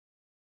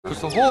Has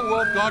the whole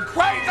world gone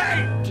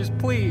crazy? Just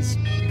please,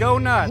 go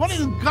nuts. What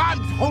in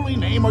God's holy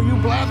name are you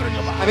blathering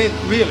about? I mean,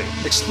 really,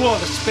 explore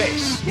the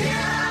space.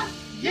 Yeah!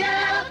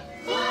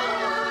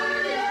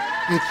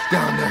 It's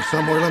down there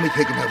somewhere. Let me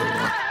take another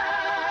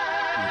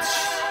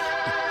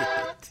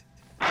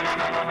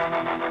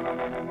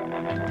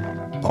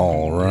look.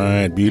 All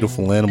right,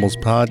 Beautiful Animals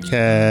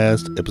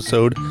Podcast,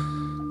 episode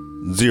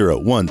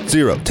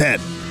 01010.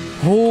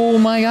 Oh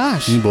my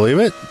gosh. Can you believe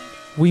it?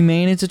 We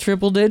made it to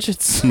triple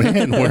digits.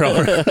 Man, we're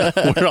all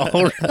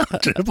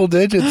around triple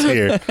digits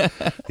here.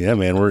 Yeah,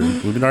 man,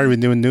 we've already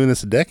been doing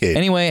this a decade.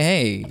 Anyway,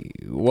 hey,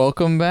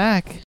 welcome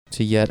back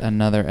to yet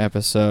another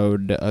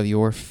episode of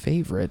your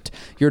favorite,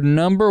 your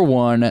number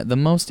one, the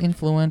most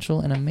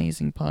influential and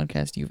amazing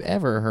podcast you've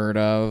ever heard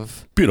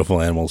of.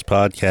 Beautiful Animals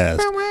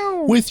Podcast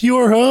with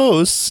your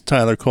hosts,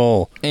 Tyler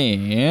Cole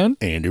and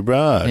Andrew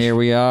Brosh. Here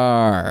we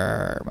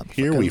are.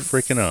 Here we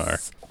freaking are.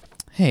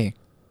 Hey,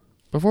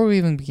 before we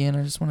even begin,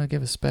 I just want to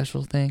give a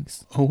special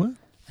thanks. Oh, what?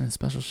 And a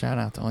special shout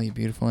out to all you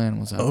beautiful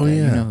animals out there.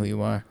 Yeah. You know who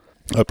you are.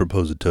 I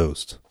propose a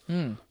toast.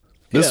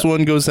 This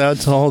one goes out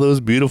to all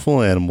those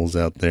beautiful animals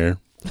out there.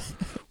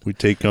 We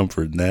take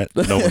comfort in that,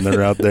 knowing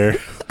they're out there.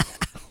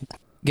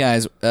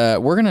 Guys,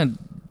 we're going to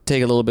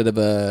take a little bit of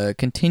a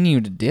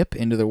continued dip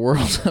into the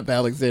world of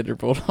Alexander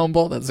von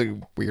Humboldt. That's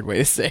a weird way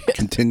to say it.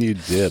 Continued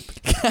dip.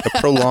 A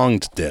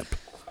prolonged dip.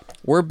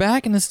 We're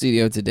back in the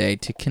studio today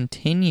to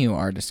continue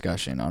our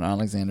discussion on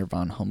Alexander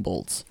von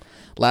Humboldt.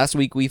 Last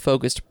week, we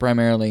focused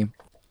primarily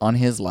on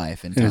his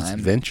life and time.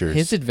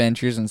 His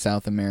adventures in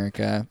South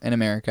America and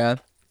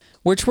America,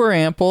 which were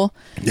ample.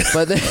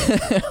 But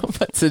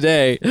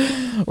today,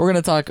 we're going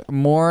to talk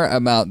more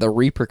about the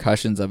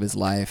repercussions of his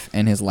life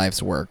and his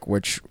life's work,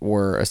 which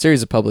were a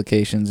series of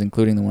publications,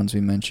 including the ones we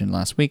mentioned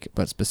last week,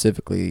 but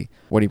specifically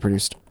what he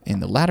produced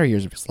in the latter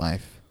years of his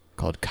life,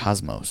 called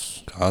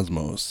Cosmos.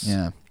 Cosmos.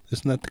 Yeah.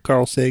 Isn't that the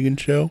Carl Sagan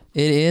show?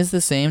 It is the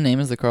same name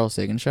as the Carl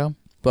Sagan show.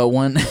 But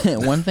one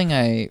thing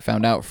I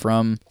found out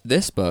from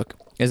this book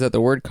is that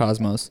the word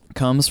cosmos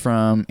comes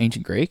from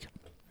ancient Greek,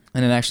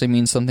 and it actually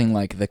means something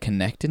like the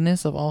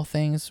connectedness of all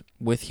things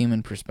with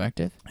human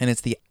perspective. And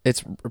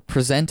it's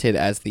presented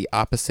as the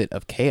opposite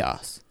of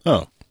chaos.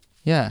 Oh.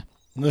 Yeah.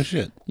 No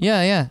shit.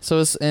 Yeah.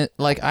 So it's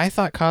like, I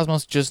thought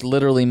cosmos just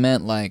literally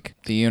meant like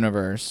the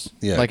universe,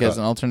 like as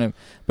an alternative.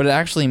 But it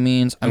actually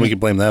means... we can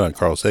blame that on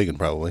Carl Sagan,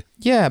 probably.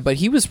 Yeah, but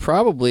he was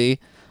probably...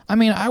 I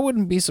mean, I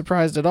wouldn't be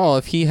surprised at all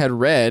if he had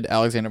read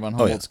Alexander von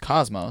Humboldt's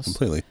Cosmos.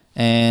 Completely.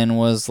 And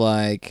was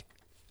like,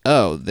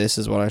 oh, this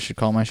is what I should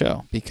call my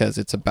show, because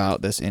it's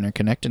about this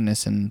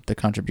interconnectedness and the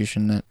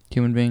contribution that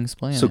human beings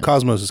play in So it.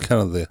 Cosmos is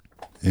kind of the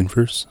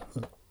inverse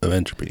of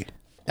entropy.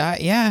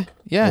 Yeah,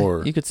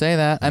 Or- you could say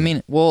that. I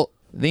mean, well...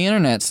 The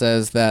internet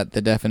says that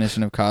the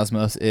definition of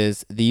cosmos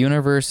is the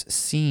universe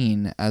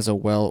seen as a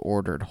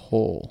well-ordered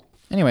whole.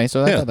 Anyway,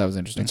 so I thought that was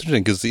interesting. It's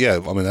interesting because,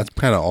 I mean, that's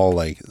kind of all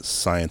like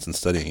science and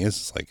studying is.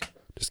 It's like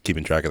just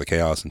keeping track of the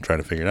chaos and trying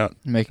to figure it out.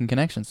 Making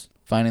connections.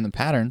 Finding the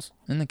patterns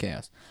in the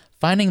chaos.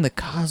 Finding the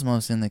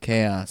cosmos in the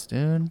chaos,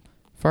 dude.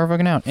 Far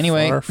fucking out.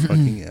 Anyway. Far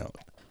fucking out.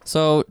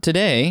 So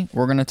today,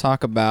 we're going to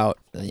talk about,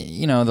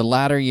 the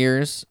latter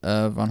years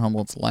of von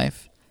Humboldt's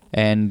life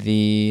and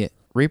the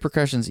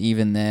repercussions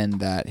even then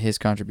that his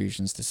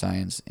contributions to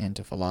science and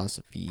to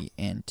philosophy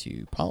and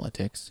to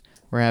politics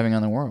were having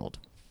on the world.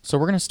 So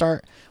we're going to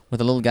start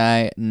with a little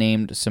guy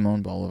named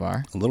Simón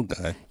Bolívar. A little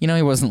guy. He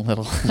wasn't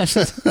little.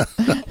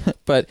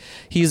 But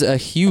he's a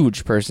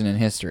huge person in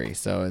history.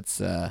 So it's,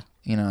 how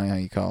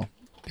you call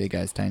big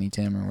guys Tiny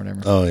Tim or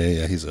whatever. Oh,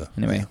 yeah. He's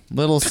Anyway,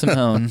 little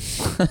Simón.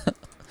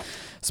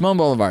 Simón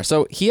Bolívar.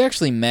 So he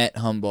actually met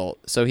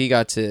Humboldt. So he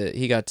got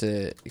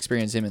to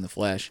experience him in the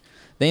flesh.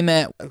 They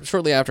met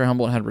shortly after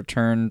Humboldt had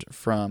returned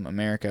from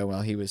America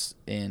while he was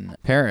in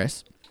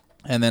Paris.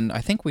 And then I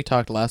think we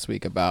talked last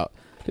week about...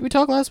 Did we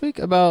talk last week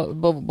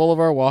about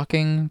Bolivar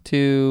walking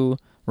to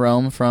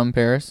Rome from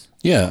Paris?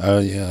 Yeah,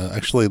 I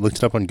actually looked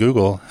it up on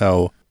Google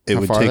how it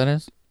would take... How far that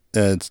is?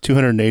 It's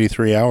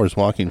 283 hours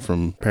walking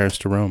from Paris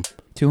to Rome.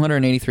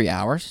 283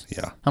 hours?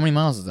 Yeah. How many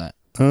miles is that?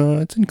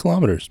 It's in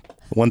kilometers.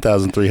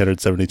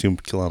 1,372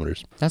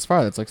 kilometers. That's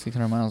far. That's like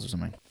 600 miles or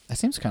something. That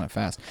seems kind of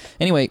fast.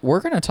 Anyway, we're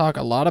going to talk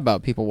a lot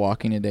about people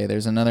walking today.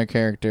 There's another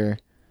character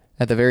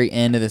at the very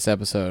end of this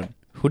episode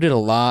who did a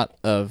lot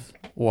of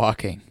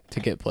walking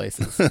to get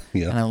places.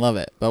 Yeah. And I love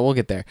it, but we'll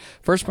get there.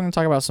 First, we're going to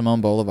talk about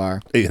Simón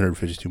Bolívar.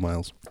 852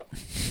 miles.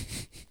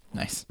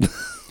 Nice.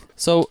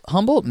 So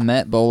Humboldt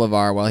met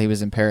Bolívar while he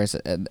was in Paris,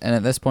 and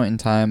at this point in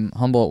time,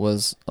 Humboldt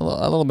was a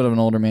little bit of an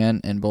older man,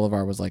 and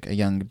Bolívar was like a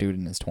young dude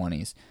in his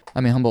 20s.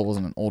 I mean, Humboldt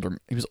wasn't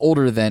he was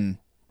older than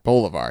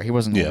Bolívar. He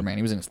wasn't an older man.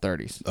 He was in his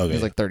 30s. Okay. He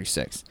was like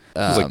 36. It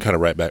was like kind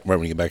of right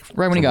when he got back.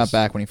 Right when he got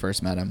back when he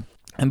first met him.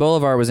 And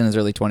Bolívar was in his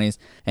early 20s,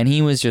 and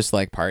he was just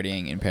like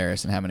partying in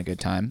Paris and having a good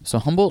time. So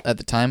Humboldt at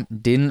the time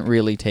didn't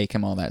really take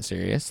him all that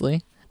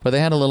seriously, but they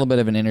had a little bit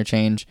of an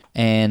interchange.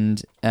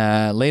 And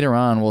later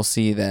on, we'll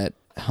see that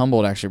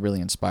Humboldt actually really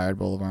inspired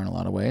Bolívar in a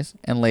lot of ways.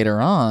 And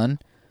later on,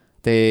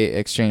 they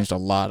exchanged a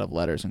lot of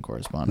letters and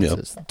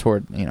correspondences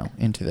toward,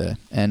 into the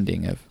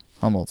ending of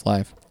Humboldt's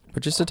life.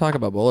 But just to talk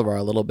about Bolivar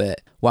a little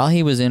bit, while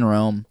he was in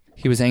Rome,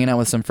 he was hanging out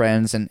with some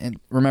friends, and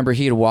remember,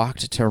 he had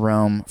walked to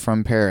Rome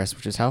from Paris,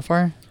 which is how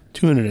far?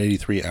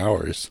 283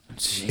 hours.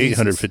 Jesus.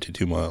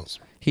 852 miles.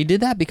 He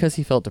did that because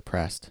he felt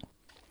depressed.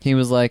 He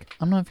was like,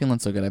 I'm not feeling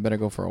so good. I better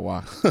go for a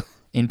walk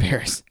in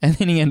Paris. And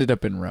then he ended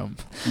up in Rome.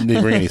 Did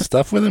he bring any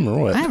stuff with him or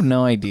what? I have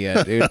no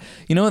idea, dude.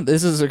 You know what?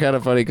 This is kind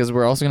of funny because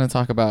we're also going to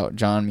talk about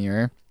John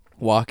Muir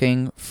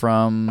walking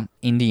from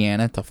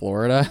Indiana to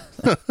Florida.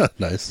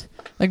 Nice.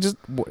 Like, just,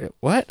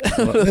 what?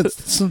 Well,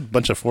 it's a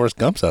bunch of Forrest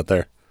Gumps out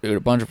there. Dude, a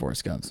bunch of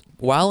Forrest Gumps.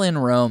 While in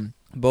Rome,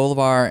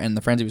 Bolivar and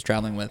the friends he was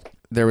traveling with,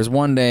 there was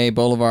one day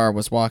Bolivar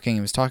was walking,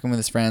 he was talking with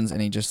his friends,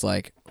 and he just,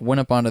 like, went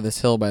up onto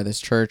this hill by this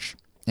church,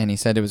 and he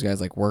said to his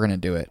guys, like, we're going to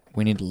do it.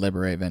 We need to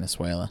liberate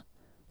Venezuela.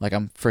 Like,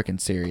 I'm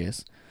freaking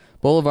serious.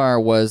 Bolivar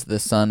was the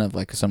son of,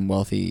 like, some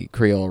wealthy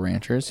Creole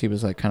ranchers. He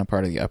was, like, kind of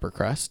part of the upper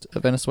crust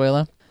of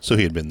Venezuela. So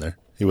he had been there.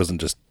 He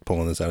wasn't just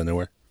pulling this out of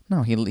nowhere.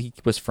 No, he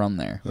was from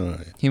there. Oh,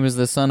 yeah. He was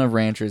the son of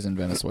ranchers in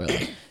Venezuela.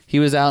 He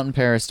was out in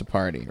Paris to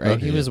party, right?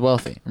 Okay, he was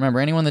wealthy. Remember,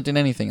 anyone that did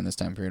anything in this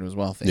time period was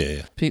wealthy.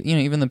 Yeah, yeah.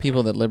 Even the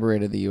people that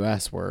liberated the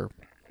U.S. were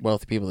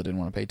wealthy people that didn't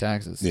want to pay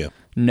taxes. Yeah.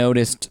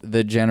 Noticed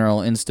the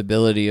general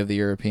instability of the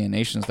European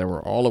nations that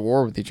were all at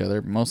war with each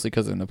other, mostly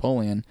because of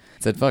Napoleon.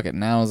 Said, fuck it,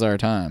 now is our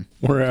time.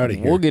 We're out of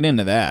here. We'll get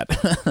into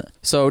that.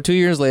 So 2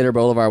 years later,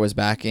 Bolivar was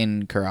back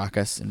in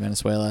Caracas in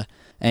Venezuela,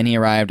 and he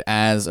arrived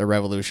as a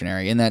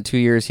revolutionary. In that 2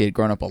 years, he had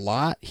grown up a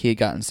lot, he had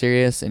gotten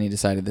serious, and he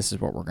decided this is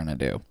what we're going to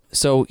do.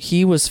 So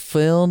he was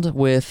filled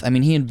with,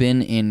 he had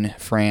been in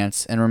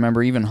France, and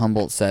remember, even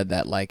Humboldt said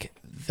that, like,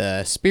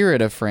 the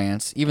spirit of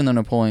France, even though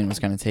Napoleon was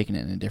kind of taking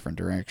it in a different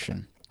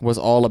direction, was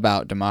all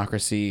about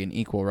democracy and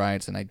equal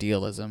rights and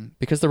idealism,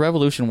 because the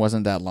revolution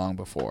wasn't that long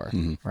before,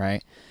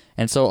 right?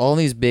 And so all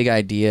these big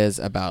ideas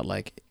about,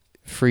 like,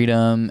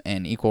 freedom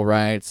and equal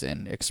rights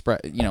and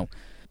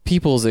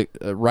people's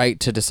right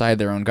to decide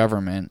their own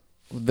government,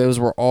 those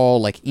were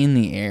all, like, in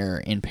the air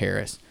in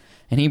Paris.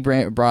 And he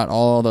brought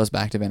all those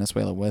back to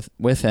Venezuela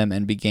with him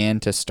and began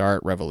to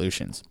start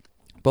revolutions.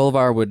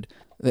 Bolivar would,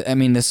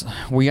 this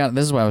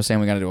is why I was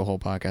saying we got to do a whole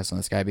podcast on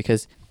this guy,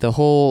 because the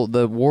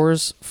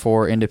wars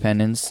for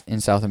independence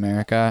in South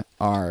America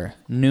are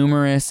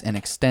numerous and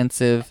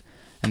extensive,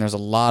 and there's a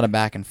lot of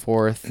back and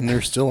forth. And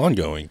they're still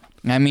ongoing.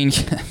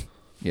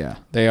 Yeah,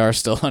 they are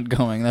still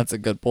ongoing. That's a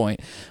good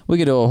point. We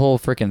could do a whole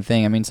freaking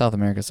thing. South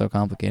America is so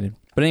complicated.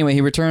 But anyway,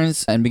 he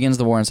returns and begins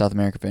the war in South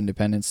America for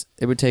independence.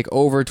 It would take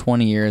over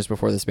 20 years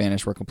before the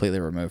Spanish were completely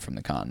removed from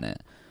the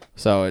continent.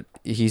 So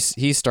he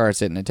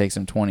starts it, and it takes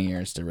him 20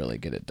 years to really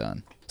get it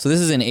done. So this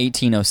is in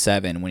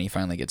 1807 when he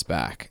finally gets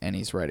back, and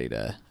he's ready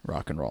to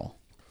rock and roll.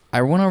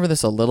 I went over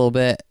this a little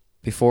bit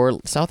before.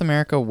 South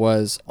America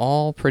was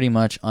all pretty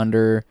much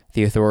under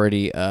the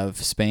authority of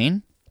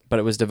Spain, but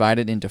it was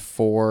divided into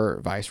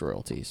 4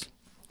 viceroyalties,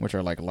 which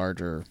are like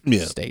larger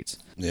states.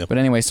 Yeah. But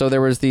anyway, so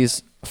there was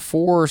these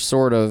 4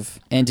 sort of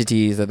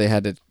entities that they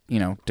had to,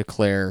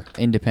 declare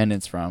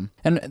independence from.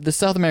 And the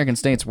South American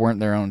states weren't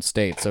their own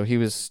states. So he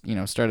was,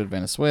 started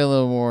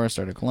Venezuela War,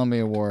 started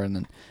Colombia War, and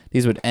then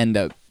these would end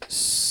up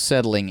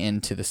settling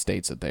into the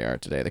states that they are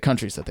today, the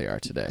countries that they are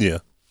today. Yeah.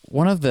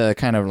 One of the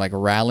kind of like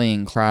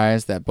rallying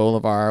cries that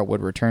Bolivar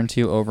would return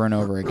to over and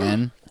over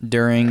again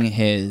during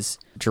his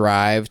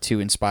drive to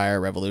inspire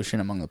revolution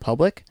among the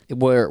public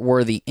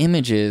were the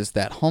images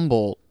that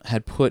Humboldt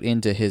had put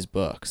into his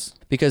books.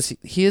 Because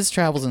his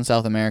travels in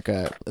South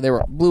America, they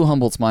blew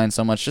Humboldt's mind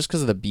so much just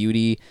because of the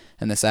beauty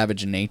and the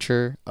savage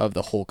nature of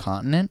the whole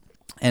continent.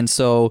 And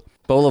so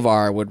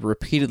Bolivar would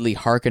repeatedly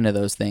hearken to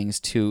those things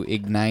to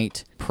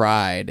ignite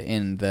pride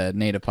in the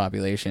native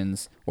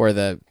populations or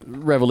the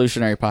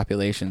revolutionary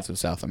populations of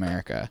South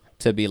America,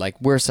 to be like,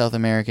 we're South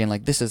American,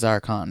 like, this is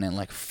our continent,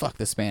 like, fuck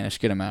the Spanish,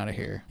 get them out of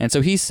here. And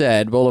so he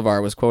said,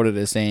 Bolivar was quoted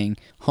as saying,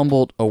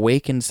 Humboldt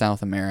awakened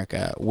South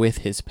America with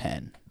his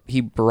pen.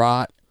 He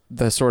brought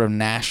the sort of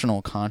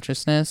national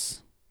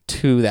consciousness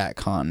to that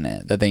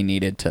continent that they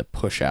needed to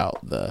push out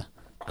the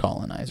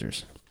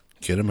colonizers.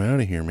 Get them out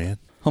of here, man.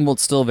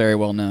 Humboldt's still very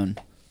well known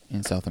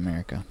in South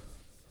America,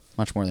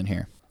 much more than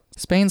here.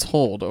 Spain's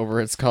hold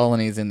over its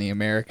colonies in the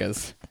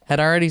Americas had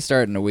already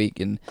started a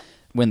week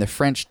when the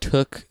French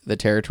took the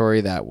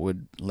territory that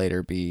would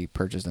later be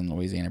purchased in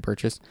Louisiana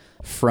Purchase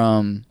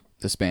from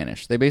the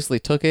Spanish. They basically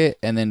took it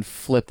and then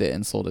flipped it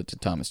and sold it to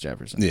Thomas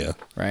Jefferson. Yeah.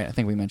 Right? I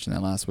think we mentioned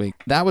that last week.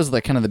 That was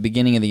the kind of the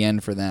beginning of the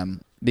end for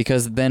them,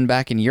 because then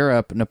back in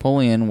Europe,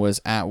 Napoleon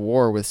was at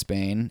war with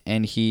Spain,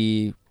 and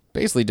he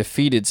basically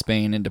defeated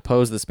Spain and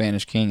deposed the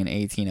Spanish king in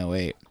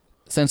 1808.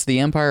 Since the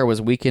empire was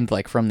weakened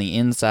like from the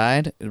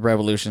inside,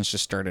 revolutions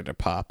just started to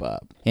pop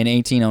up. In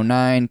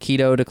 1809,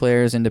 Quito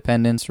declares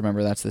independence.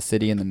 Remember, that's the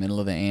city in the middle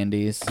of the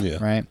Andes,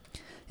 right?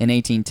 In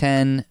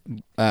 1810,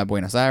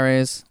 Buenos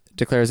Aires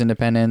declares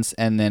independence,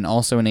 and then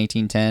also in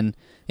 1810,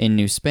 in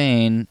New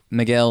Spain,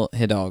 Miguel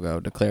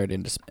Hidalgo declared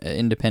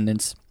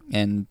independence,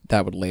 and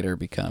that would later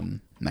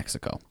become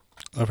Mexico.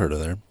 I've heard of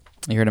there.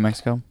 You heard of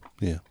Mexico?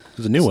 Yeah.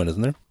 There's a new one,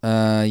 isn't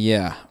there?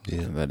 Yeah.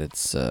 But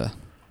it's a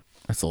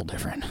little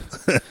different.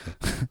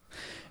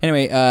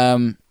 Anyway,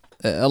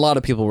 a lot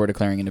of people were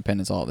declaring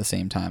independence all at the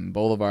same time.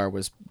 Bolivar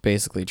was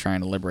basically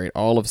trying to liberate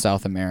all of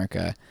South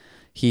America.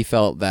 He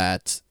felt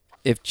that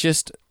if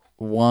just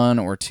one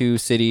or two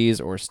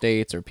cities or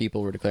states or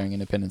people were declaring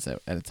independence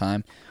at a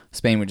time,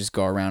 Spain would just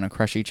go around and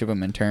crush each of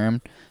them in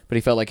turn. But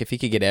he felt like if he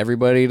could get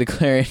everybody to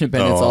declare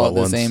independence all at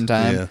the same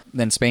time,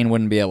 then Spain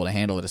wouldn't be able to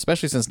handle it,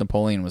 especially since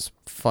Napoleon was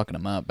fucking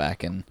them up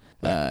back in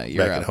Europe.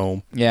 Back at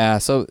home. Yeah,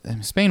 so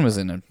Spain was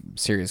in a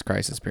serious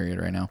crisis period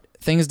right now.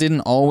 Things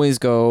didn't always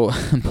go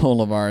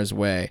Bolivar's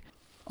way.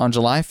 On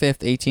July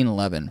 5th,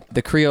 1811,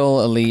 the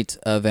Creole elite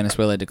of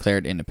Venezuela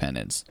declared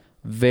independence.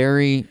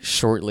 Very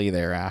shortly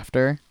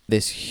thereafter,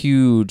 this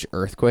huge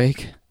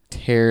earthquake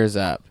tears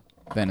up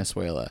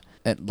Venezuela.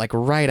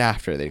 Right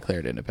after they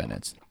declared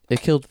independence. It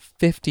killed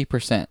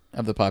 50%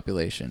 of the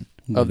population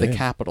of the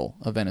capital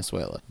of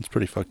Venezuela. It's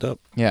pretty fucked up.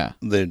 Yeah.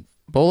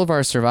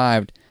 Bolivar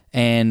survived,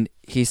 and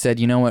he said,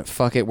 you know what,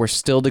 fuck it, we're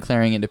still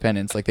declaring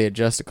independence, like they had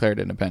just declared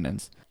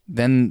independence.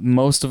 Then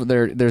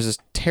there's this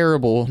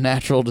terrible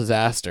natural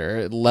disaster.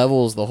 It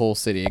levels the whole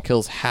city. It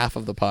kills half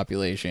of the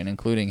population,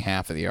 including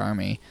half of the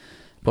army.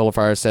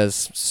 Bolivar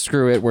says,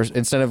 screw it.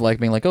 Instead of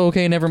being like, oh,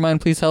 okay, never mind,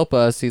 please help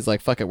us. He's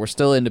like, fuck it, we're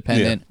still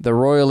independent. Yeah. The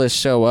royalists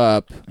show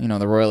up.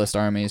 The royalist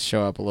armies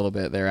show up a little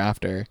bit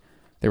thereafter.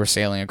 They were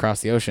sailing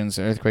across the ocean,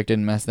 so the earthquake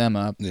didn't mess them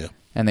up. Yeah.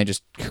 And they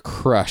just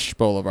crush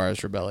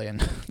Bolivar's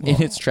rebellion in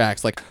its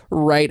tracks,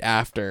 right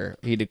after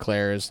he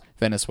declares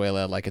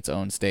Venezuela like its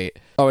own state.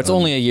 Oh, it's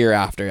only a year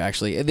after,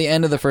 actually. At the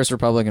end of the First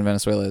Republic in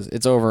Venezuela,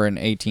 it's over in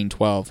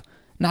 1812.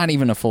 Not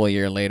even a full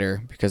year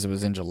later, because it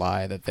was in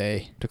July that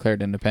they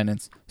declared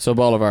independence. So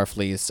Bolivar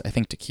flees, I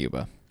think, to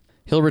Cuba.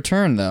 He'll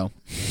return, though,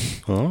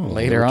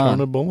 later on.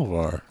 To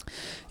Bolivar.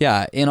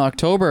 Yeah, in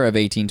October of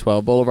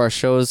 1812, Bolivar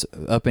shows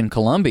up in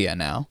Colombia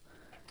now,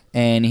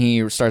 and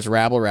he starts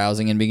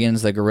rabble-rousing and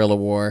begins the guerrilla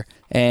war,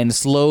 and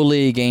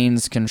slowly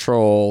gains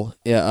control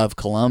of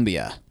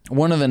Colombia.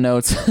 One of the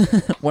notes,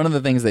 one of the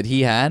things that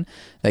he had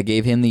that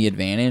gave him the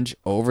advantage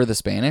over the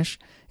Spanish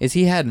is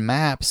he had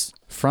maps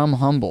from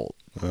Humboldt.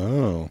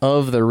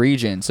 Of the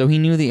region. So he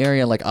knew the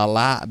area a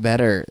lot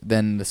better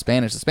than the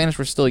Spanish. The Spanish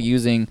were still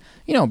using,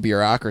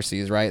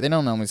 bureaucracies, right? They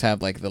don't always have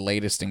the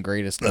latest and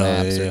greatest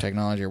maps or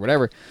technology or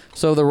whatever.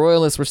 So the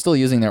royalists were still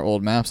using their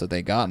old maps that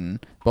they'd gotten.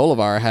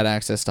 Bolivar had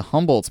access to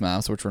Humboldt's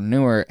maps, which were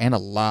newer and a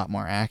lot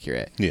more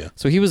accurate. Yeah.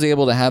 So he was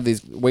able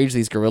to wage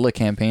these guerrilla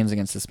campaigns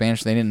against the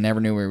Spanish. They never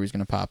knew where he was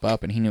going to pop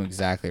up, and he knew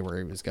exactly where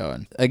he was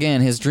going.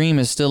 Again, his dream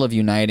is still of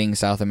uniting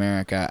South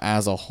America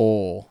as a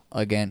whole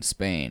against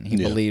Spain. He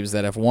believes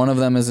that if one of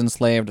them is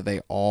enslaved, they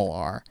all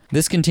are.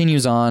 This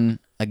continues on,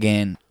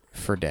 again,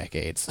 for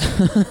decades.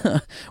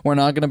 We're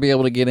not going to be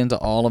able to get into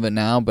all of it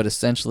now, but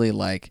essentially,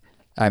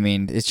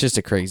 it's just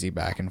a crazy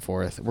back and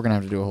forth. We're going to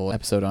have to do a whole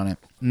episode on it.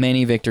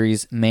 Many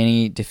victories,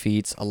 many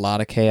defeats, a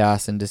lot of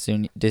chaos and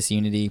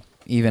disunity.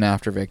 Even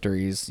after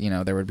victories,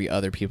 there would be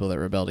other people that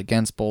rebelled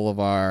against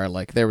Bolivar.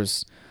 There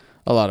was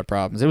a lot of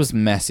problems. It was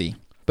messy.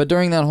 But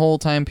during that whole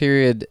time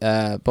period,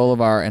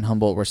 Bolivar and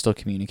Humboldt were still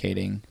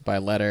communicating by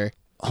letter.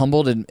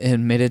 Humboldt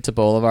admitted to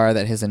Bolivar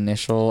that his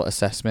initial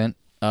assessment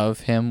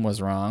of him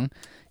was wrong.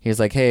 He was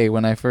like, hey,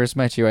 when I first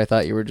met you, I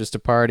thought you were just a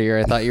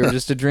partier. I thought you were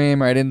just a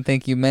dreamer. I didn't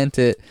think you meant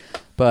it.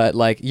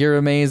 But, you're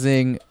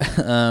amazing.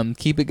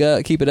 Keep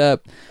it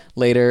up.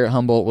 Later,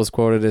 Humboldt was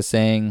quoted as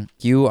saying,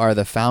 you are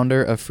the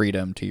founder of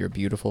freedom to your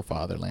beautiful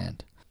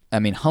fatherland.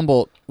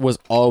 Humboldt was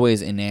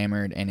always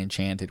enamored and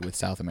enchanted with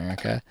South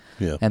America.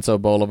 Yeah. And so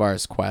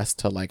Bolivar's quest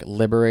to,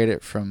 liberate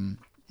it from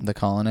the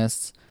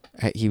colonists,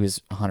 he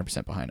was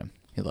 100% behind him.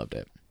 He loved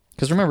it.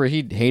 Because remember,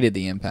 he hated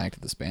the impact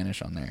of the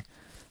Spanish on there.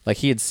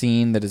 He had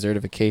seen the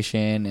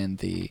desertification and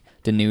the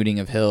denuding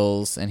of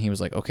hills, and he was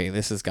like, okay,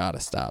 this has got to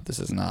stop. This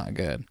is not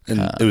good.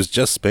 And it was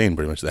just Spain,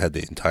 pretty much, that had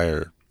the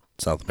entire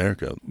South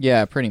America.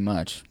 Yeah, pretty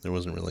much. There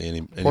wasn't really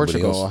anybody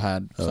Portugal else.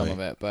 had some of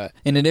it. But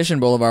in addition,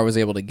 Bolivar was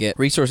able to get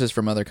resources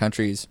from other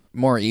countries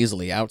more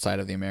easily outside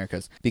of the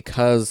Americas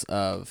because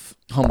of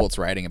Humboldt's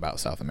writing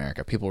about South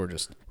America. People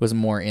was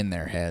more in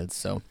their heads.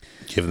 So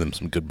giving them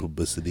some good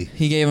publicity.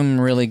 He gave them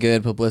really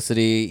good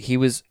publicity. He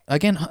was,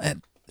 again,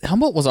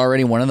 Humboldt was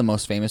already one of the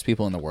most famous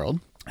people in the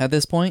world at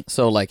this point.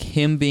 So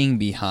him being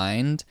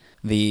behind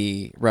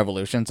the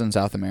revolutions in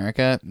South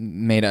America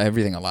made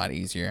everything a lot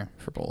easier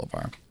for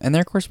Bolivar. And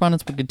their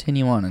correspondence would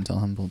continue on until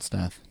Humboldt's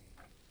death.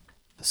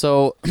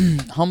 So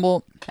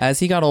Humboldt, as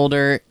he got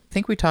older, I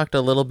think we talked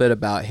a little bit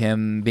about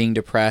him being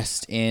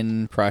depressed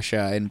in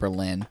Prussia, in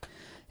Berlin,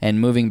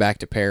 and moving back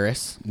to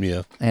Paris.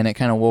 Yeah. And it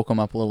kind of woke him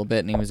up a little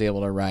bit, and he was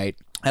able to write.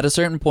 At a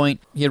certain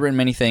point, he had written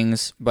many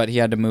things, but he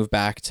had to move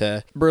back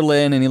to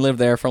Berlin, and he lived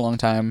there for a long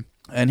time.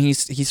 And he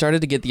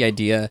started to get the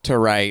idea to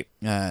write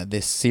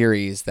this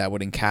series that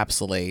would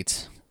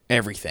encapsulate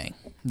everything,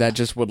 that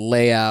just would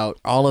lay out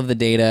all of the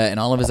data and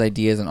all of his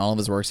ideas and all of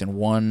his works in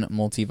one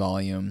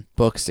multi-volume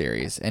book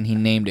series, and he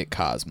named it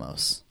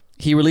Cosmos.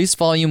 He released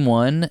Volume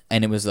 1,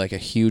 and it was a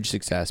huge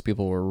success.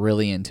 People were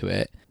really into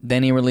it.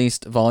 Then he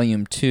released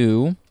Volume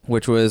 2,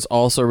 which was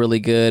also really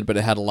good, but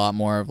it had a lot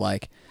more of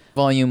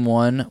Volume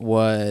 1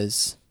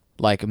 was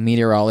like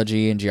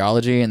meteorology and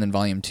geology, and then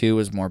volume 2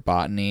 was more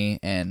botany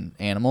and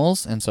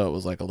animals, and so it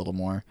was like a little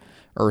more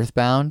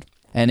earthbound.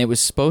 And it was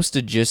supposed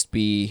to just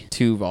be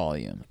 2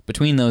 volumes.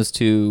 Between those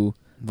 2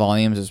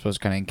 volumes, it was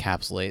supposed to kind of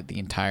encapsulate the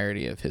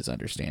entirety of his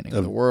understanding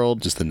of the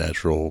world. Just the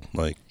natural,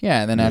 like...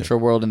 Yeah, the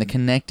natural world and the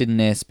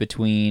connectedness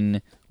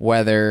between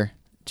weather,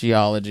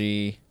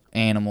 geology,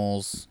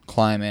 animals,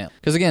 climate.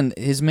 Because again,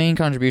 his main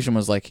contribution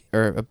was like,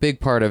 or a big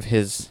part of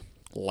his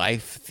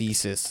life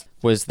thesis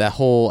was that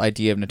whole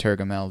idea of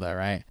Naturga Melda,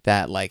 right?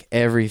 That like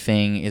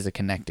everything is a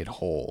connected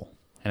whole.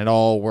 And it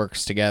all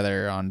works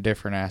together on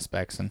different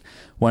aspects. And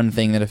one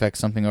thing that affects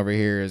something over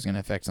here is going to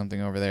affect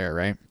something over there,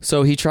 right?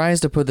 So he tries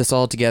to put this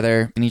all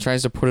together, and he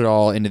tries to put it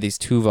all into these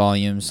 2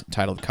 volumes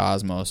titled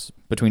Cosmos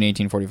between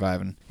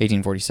 1845 and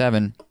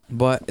 1847.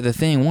 But the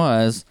thing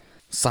was,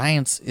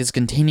 science is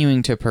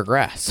continuing to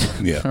progress,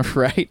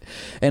 right?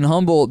 And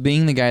Humboldt,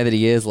 being the guy that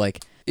he is,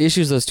 like,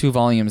 issues those 2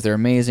 volumes. They're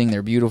amazing.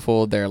 They're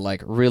beautiful. They're,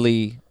 like,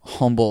 really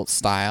Humboldt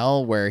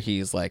style, where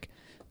he's, like,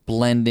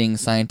 blending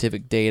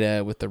scientific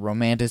data with the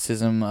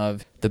romanticism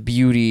of the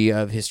beauty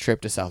of his trip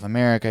to South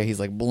America. He's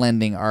like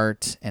blending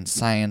art and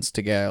science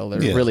together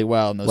really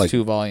well in those like,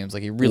 2 volumes.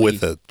 Like he really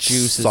with a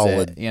juices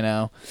solid it, you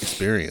know?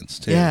 Experience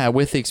too. Yeah,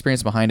 with the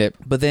experience behind it.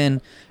 But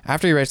then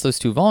after he writes those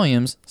 2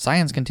 volumes,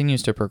 science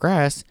continues to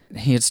progress.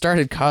 He had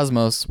started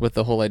Cosmos with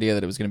the whole idea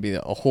that it was going to be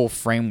a whole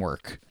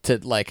framework to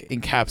like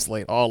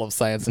encapsulate all of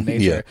science and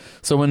nature.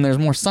 So when there's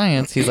more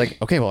science, he's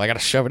like, okay, well, I got to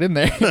shove it in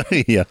there.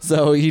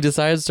 So he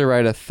decides to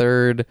write a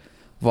 3rd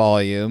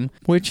volume,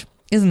 which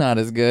is not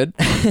as good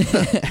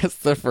as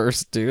the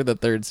first 2. The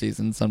 3rd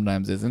season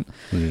sometimes isn't.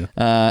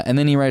 And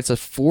then he writes a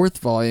 4th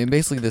volume,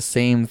 basically the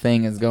same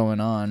thing is going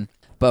on.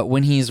 But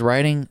when he's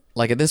writing,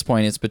 like at this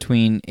point, it's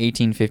between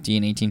 1850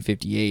 and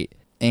 1858,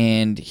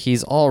 and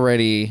he's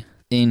already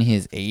in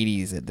his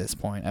 80s at this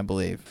point, I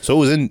believe. So it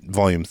was in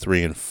volume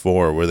 3 and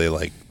 4, where they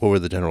like, what were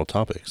the general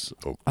topics?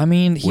 I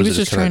mean, he was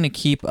just trying to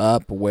keep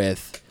up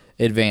with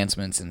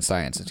advancements in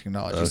science and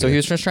technology. Okay. So he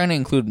was just trying to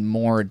include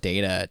more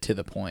data to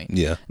the point.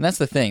 And that's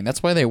the thing.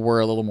 That's why they were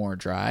a little more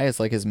dry. It's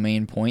like his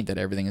main point that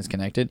everything is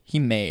connected. He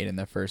made in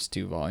the first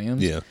 2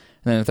 volumes. And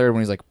then the 3rd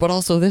one, he's like, but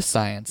also this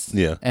science.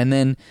 And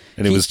then...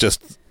 And it was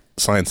just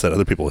science that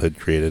other people had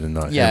created and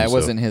not him. It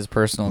wasn't his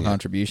personal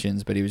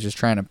contributions, but he was just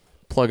trying to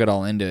plug it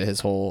all into his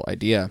whole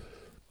idea.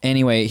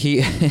 Anyway,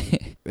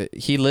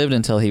 he lived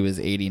until he was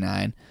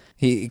 89.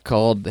 He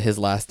called his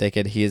last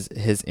decade his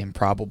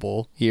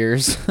improbable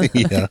years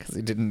because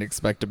he didn't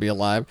expect to be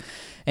alive.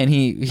 And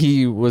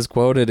he was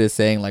quoted as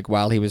saying, like,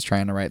 while he was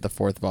trying to write the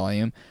 4th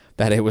volume,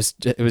 that it was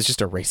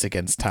just a race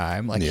against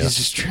time. Like, he's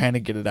just trying to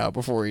get it out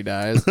before he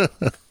dies.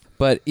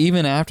 But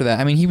even after that,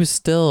 I mean, he was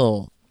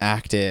still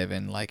active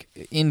and, like,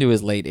 into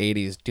his late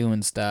 80s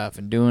doing stuff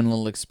and doing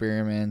little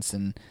experiments.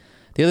 And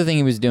the other thing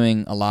he was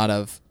doing a lot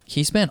of,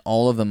 he spent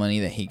all of the money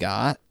that he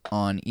got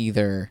on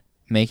either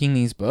making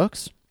these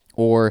books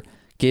or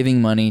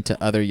giving money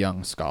to other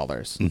young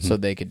scholars so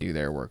they could do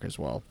their work as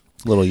well.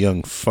 Little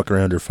young fuck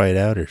around or fight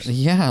outers.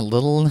 Yeah,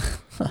 little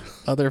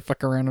other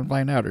fuck around and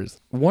find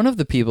outers. One of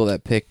the people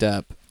that picked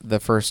up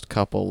the first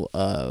couple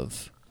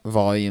of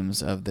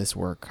volumes of this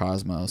work,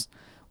 Cosmos,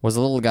 was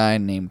a little guy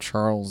named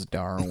Charles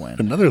Darwin.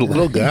 Another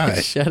little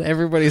guy.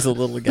 Everybody's a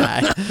little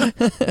guy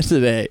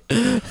today.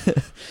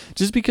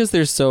 Just because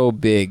they're so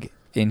big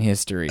in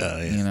history,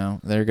 you know,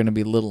 they're going to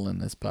be little in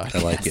this podcast.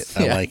 I like it.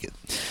 I like it.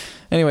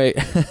 Anyway.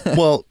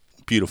 Well,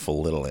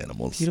 beautiful little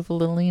animals. Beautiful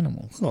little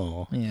animals.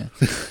 Oh. Yeah.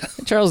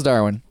 Charles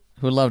Darwin,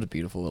 who loved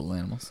beautiful little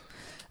animals,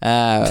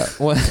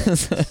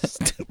 was...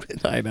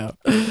 Stupid. I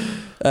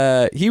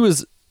know. He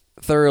was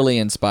thoroughly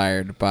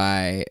inspired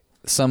by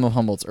some of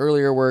Humboldt's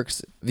earlier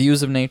works,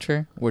 Views of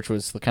Nature, which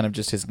was kind of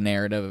just his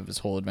narrative of his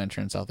whole adventure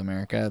in South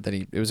America.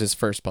 It was his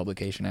first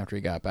publication after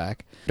he got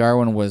back.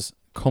 Darwin was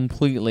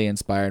completely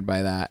inspired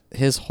by that.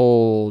 His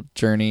whole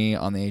journey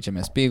on the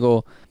HMS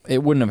Beagle,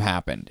 it wouldn't have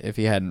happened if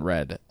he hadn't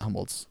read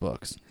Humboldt's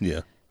books.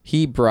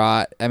 He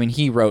wrote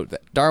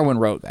that. Darwin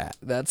wrote that.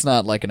 That's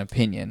not like an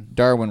opinion.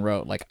 Darwin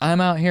wrote, like, I'm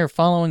out here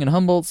following in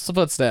Humboldt's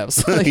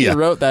footsteps. He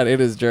wrote that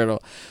in his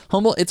journal.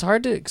 Humboldt, it's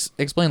hard to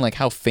explain, like,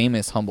 how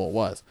famous Humboldt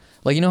was.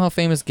 Like, you know how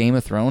famous Game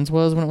of Thrones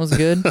was when it was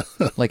good?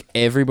 Like,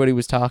 everybody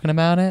was talking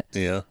about it.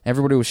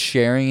 Everybody was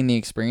sharing the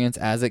experience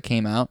as it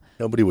came out.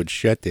 Nobody would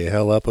shut the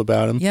hell up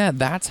about him. Yeah,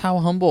 that's how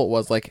Humboldt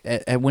was. Like,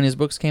 when his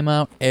books came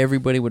out,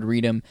 everybody would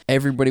read them.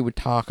 Everybody would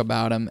talk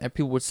about him.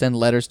 People would send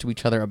letters to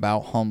each other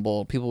about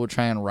Humboldt. People would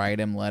try and write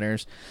him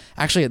letters.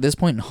 Actually, at this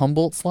point in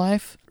Humboldt's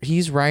life,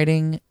 he's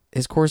writing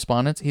his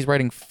correspondence. He's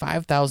writing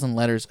 5,000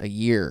 letters a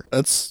year.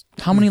 That's...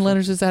 How many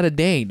letters is that a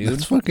day, dude?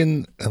 That's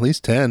fucking at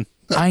least 10.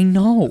 I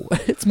know.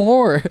 It's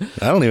more.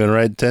 I don't even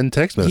write 10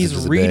 text messages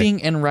He's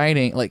reading and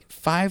writing like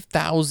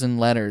 5,000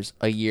 letters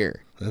a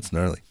year. That's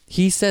gnarly.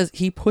 He says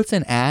he puts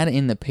an ad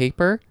in the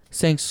paper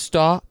saying,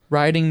 stop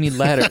writing me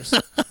letters.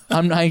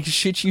 I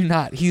shit you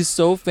not. He's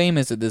so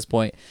famous at this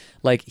point.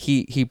 Like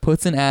he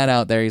puts an ad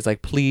out there. He's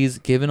like, please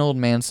give an old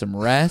man some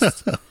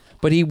rest.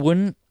 But he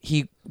would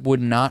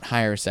not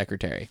hire a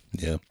secretary.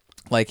 Yeah.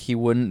 Like he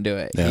wouldn't do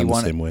it. Yeah, I'm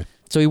the same way.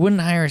 So he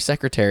wouldn't hire a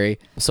secretary.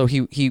 So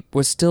he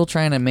was still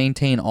trying to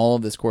maintain all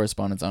of this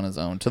correspondence on his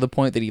own, to the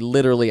point that he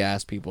literally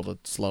asked people to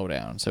slow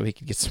down so he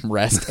could get some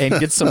rest and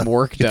get some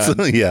work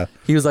done. Yeah.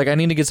 He was like, I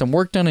need to get some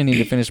work done. I need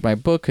to finish my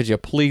book. Could you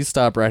please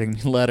stop writing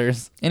me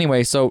letters?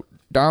 Anyway, so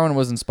Darwin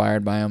was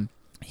inspired by him.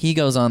 He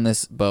goes on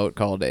this boat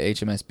called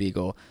HMS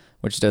Beagle,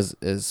 which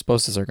is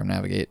supposed to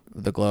circumnavigate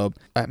the globe.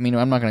 I mean,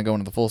 I'm not going to go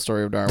into the full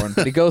story of Darwin,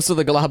 but he goes to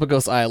the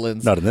Galapagos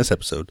Islands. Not in this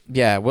episode.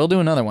 Yeah, we'll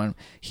do another one.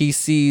 He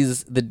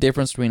sees the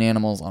difference between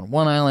animals on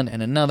one island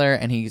and another,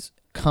 and he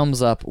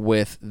comes up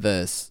with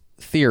this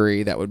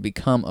theory that would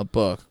become a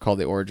book called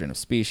The Origin of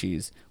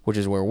Species, which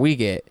is where we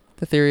get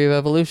the theory of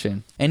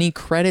evolution. And he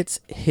credits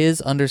his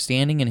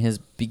understanding and his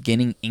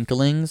beginning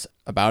inklings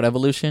about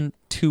evolution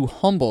to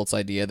Humboldt's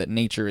idea that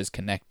nature is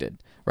connected,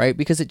 right?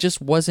 Because it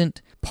just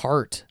wasn't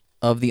part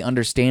of the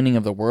understanding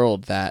of the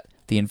world that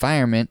the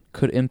environment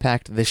could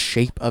impact the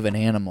shape of an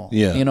animal.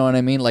 Yeah. You know what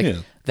I mean? Like,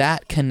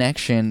 that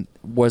connection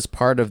was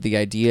part of the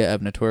idea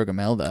of Natura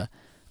Gemelda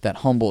that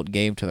Humboldt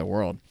gave to the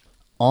world.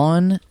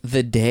 On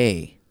the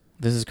day,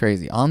 this is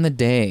crazy, on the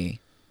day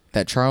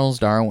that Charles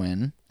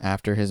Darwin,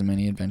 after his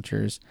many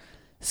adventures,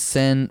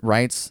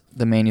 writes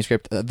the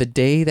manuscript, the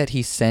day that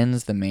he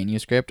sends the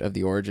manuscript of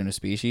The Origin of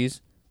Species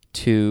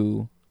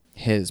to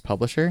his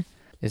publisher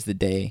is the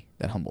day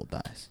that Humboldt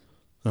dies.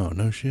 Oh,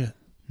 no shit.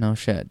 No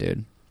shit,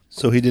 dude.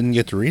 So he didn't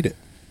get to read it?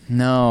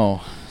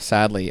 No,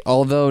 sadly.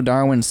 Although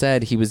Darwin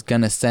said he was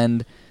going to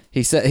send...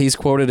 He's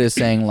quoted as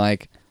saying,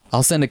 like,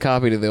 I'll send a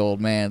copy to the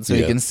old man so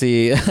he can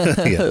see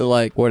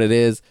like what it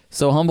is.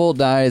 So Humboldt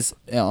dies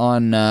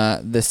on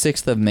the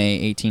 6th of May,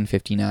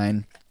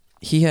 1859.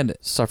 He had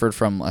suffered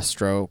from a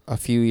stroke a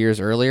few years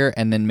earlier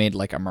and then made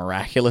like a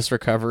miraculous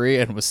recovery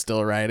and was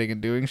still writing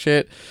and doing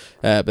shit.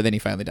 But then he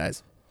finally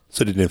dies.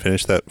 So did he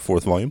finish that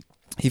 4th volume?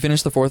 He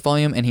finished the 4th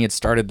volume and he had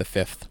started the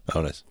 5th.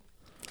 Oh, nice.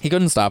 He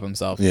couldn't stop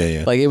himself.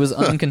 Yeah. Like, it was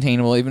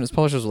uncontainable. Even his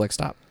publishers were like,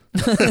 stop.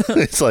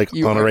 It's like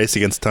on a race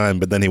against time,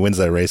 but then he wins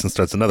that race and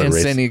starts another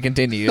race. And he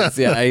continues.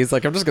 Yeah, he's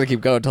like, I'm just going to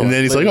keep going. And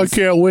then he's like, I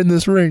can't win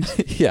this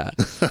race. Yeah.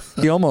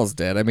 He almost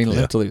did. I mean, he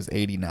lived till he was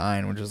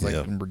 89, which is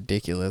like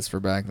ridiculous for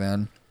back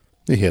then.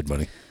 He had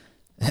money.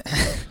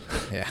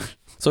 Yeah.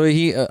 So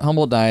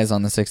Humboldt dies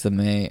on the 6th of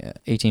May,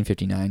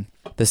 1859,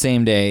 the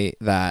same day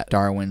that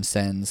Darwin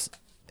sends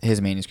his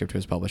manuscript to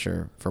his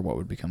publisher for what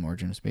would become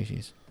Origin of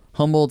Species.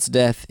 Humboldt's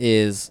death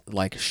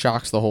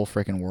shocks the whole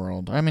freaking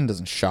world. I mean, it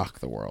doesn't shock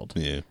the world.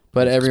 Yeah.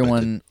 But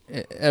everyone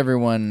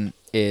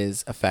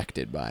is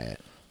affected by it,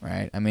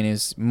 right? I mean,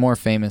 he's more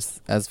famous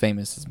as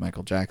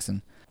Michael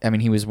Jackson. I mean,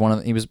 he was one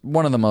of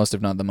the most,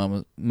 if not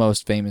the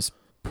most famous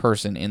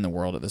person in the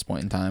world at this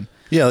point in time.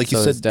 Yeah, like you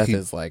said, his death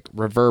is like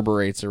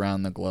reverberates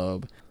around the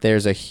globe.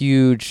 There's a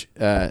huge,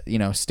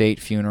 state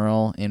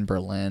funeral in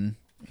Berlin.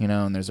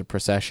 And there's a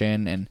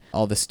procession, and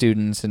all the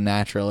students and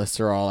naturalists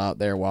are all out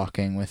there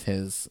walking with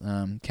his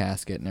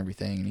casket and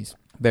everything, and he's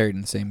buried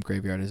in the same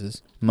graveyard as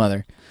his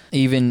mother.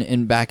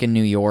 Even back in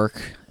New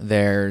York,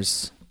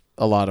 there's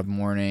a lot of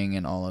mourning,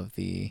 and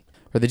the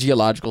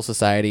Geological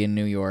Society in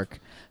New York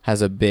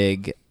has a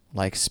big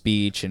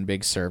speech and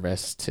big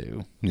service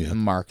to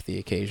mark the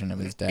occasion of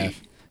his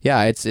death.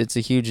 Yeah, it's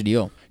a huge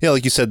deal. Yeah,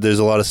 like you said, there's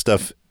a lot of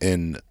stuff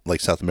in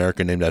South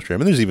America named after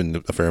him, and there's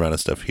even a fair amount of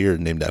stuff here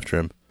named after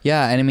him.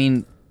 Yeah, and I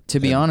mean, to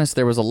be honest,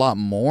 there was a lot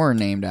more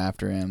named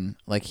after him.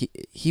 Like,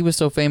 he was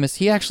so famous.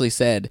 He actually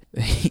said,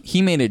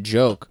 he made a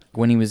joke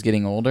when he was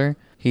getting older.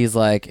 He's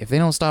like, if they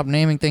don't stop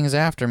naming things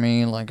after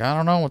me, I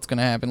don't know what's going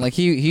to happen. Like,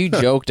 he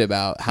joked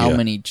about how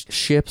many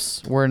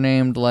ships were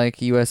named, like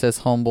USS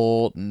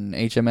Humboldt and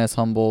HMS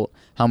Humboldt,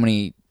 how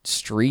many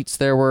streets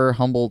there were,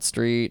 Humboldt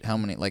Street, how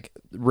many,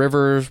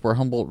 rivers were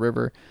Humboldt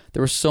River.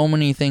 There were so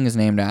many things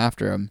named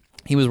after him.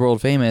 He was world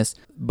famous,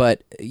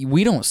 but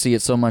we don't see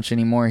it so much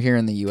anymore here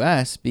in the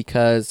U.S.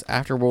 because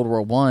after World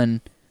War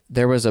I,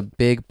 there was a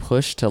big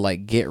push to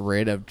get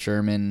rid of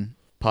German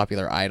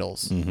popular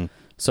idols. Mm-hmm.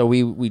 So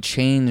we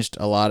changed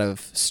a lot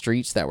of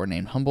streets that were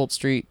named Humboldt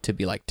Street to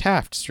be like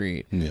Taft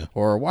Street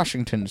or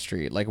Washington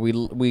Street. Like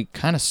we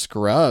kind of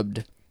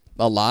scrubbed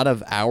a lot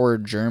of our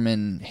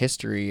German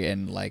history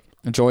and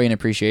joy and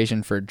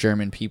appreciation for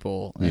German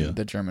people and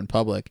the German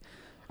public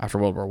after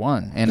World War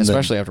I, and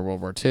especially after World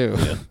War II.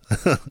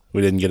 Yeah.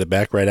 We didn't get it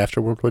back right after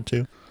World War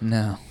II?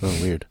 No. Oh,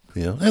 weird.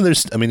 Yeah.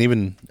 And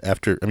even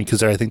after,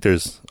 because I think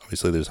there's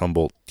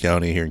Humboldt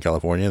County here in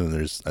California, and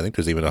I think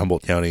there's even a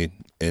Humboldt County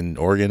in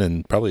Oregon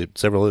and probably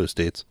several other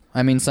states.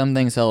 I mean, some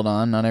things held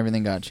on. Not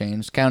everything got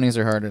changed. Counties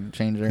are harder to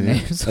change their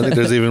names. I think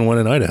there's even one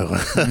in Idaho.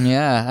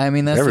 Yeah, I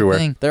mean, that's everywhere. The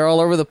thing. They're all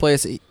over the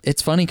place.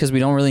 It's funny because we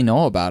don't really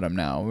know about them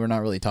now. We're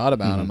not really taught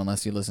about them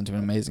unless you listen to an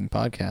amazing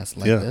podcast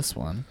like this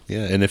one.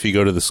 Yeah, and if you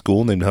go to the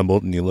school named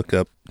Humboldt and you look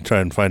up, try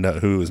and find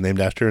out who it was named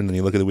after, and then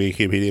you look at the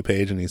Wikipedia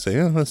page and you say,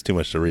 oh, that's too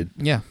much to read.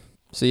 Yeah.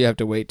 So you have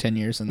to wait 10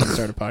 years and then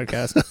start a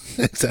podcast.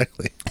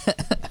 Exactly.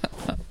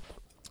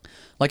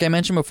 Like I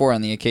mentioned before,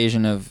 on the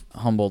occasion of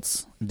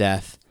Humboldt's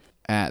death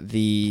at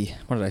the,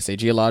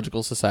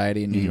 Geological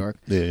Society in New York,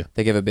 they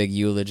give a big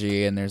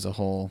eulogy and there's a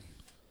whole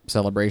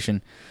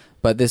celebration.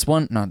 But this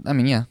one,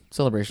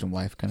 celebration of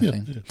life kind of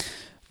thing. Yeah.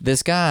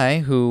 This guy,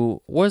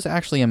 who was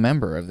actually a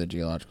member of the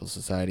Geological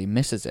Society,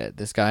 misses it.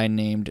 This guy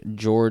named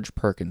George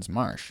Perkins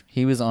Marsh.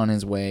 He was on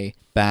his way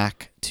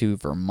back to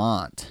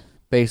Vermont,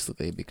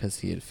 basically because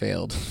he had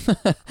failed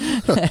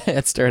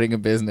at starting a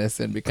business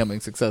and becoming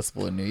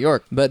successful in New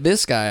York. But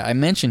this guy, I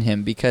mention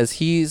him because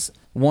he's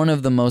one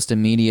of the most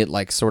immediate,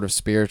 like, sort of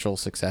spiritual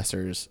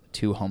successors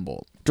to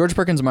Humboldt. George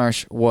Perkins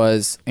Marsh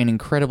was an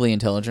incredibly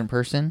intelligent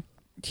person.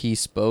 He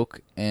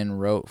spoke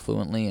and wrote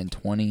fluently in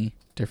 20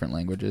 different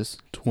languages.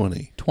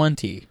 20.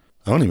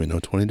 I don't even know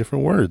 20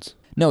 different words.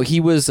 No, he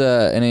was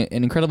an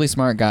incredibly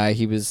smart guy.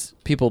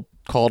 People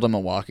called him a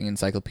walking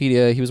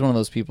encyclopedia. He was one of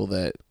those people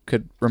that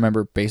could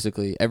remember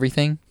basically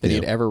everything that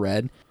he'd ever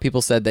read.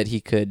 People said that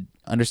he could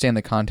understand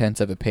the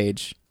contents of a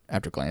page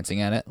after glancing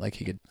at it. Like,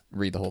 he could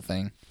read the whole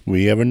thing.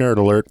 We have a nerd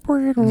alert.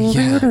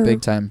 Yeah,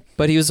 big time.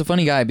 But he was a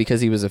funny guy because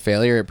he was a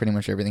failure at pretty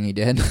much everything he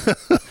did.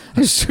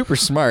 He was super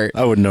smart.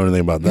 I wouldn't know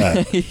anything about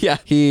that. Yeah,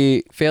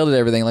 he failed at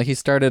everything. Like, he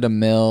started a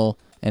mill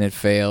and it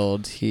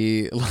failed.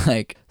 He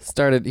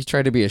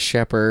tried to be a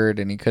shepherd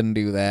and he couldn't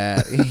do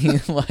that. He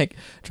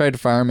tried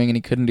farming and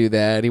he couldn't do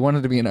that. He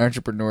wanted to be an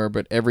entrepreneur,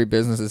 but every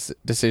business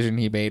decision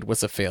he made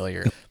was a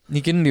failure.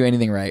 He couldn't do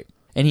anything right.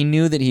 And he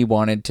knew that he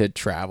wanted to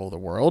travel the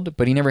world,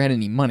 but he never had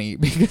any money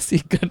because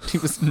he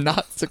was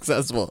not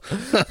successful.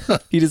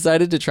 He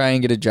decided to try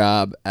and get a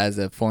job as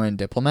a foreign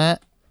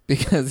diplomat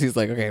because he's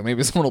like, okay,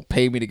 maybe someone will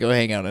pay me to go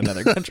hang out in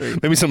another country.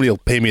 Maybe somebody will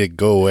pay me to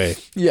go away.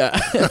 Yeah.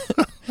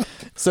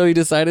 So he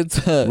decided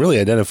to... Really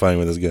identifying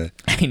with this guy.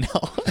 I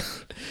know.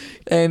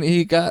 And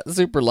he got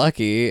super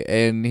lucky,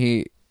 and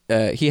he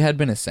had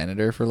been a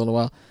senator for a little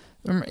while.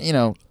 You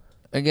know,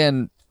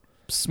 again...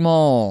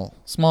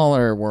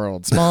 smaller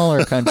world,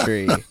 smaller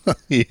country.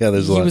 Yeah,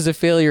 there's a lot. He was a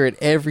failure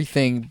at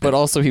everything, but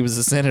also he was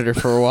a senator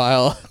for a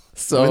while.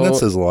 So that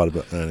says a lot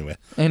about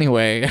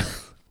Anyway,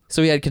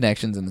 so he had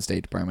connections in the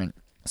State Department.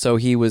 So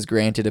he was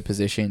granted a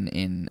position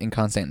in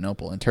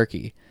Constantinople in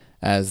Turkey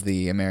as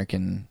the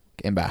American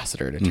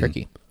ambassador to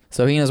Turkey.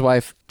 So he and his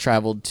wife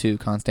traveled to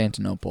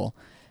Constantinople.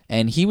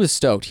 And he was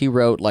stoked. He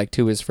wrote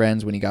to his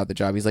friends when he got the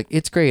job. He's like,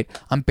 it's great.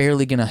 I'm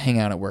barely going to hang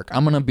out at work.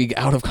 I'm going to be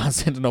out of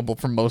Constantinople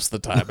for most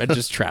of the time and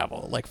just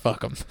travel.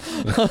 Fuck him.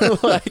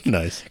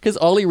 Nice. Because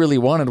all he really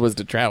wanted was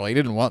to travel. He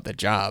didn't want the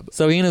job.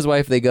 So he and his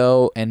wife, they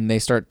go and they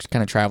start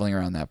kind of traveling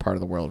around that part of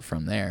the world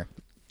from there.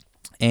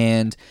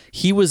 And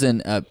he was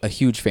a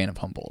huge fan of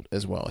Humboldt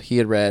as well. He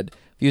had read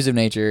Views of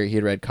Nature. He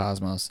had read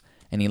Cosmos.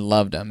 And he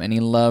loved them. And he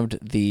loved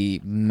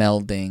the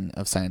melding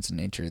of science and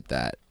nature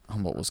that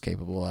Humboldt was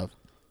capable of.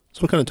 So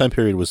what kind of time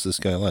period was this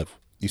guy alive?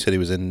 You said he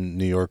was in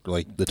New York,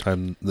 the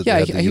time that they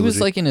had the he was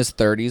eulogy? in his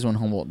 30s when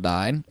Humboldt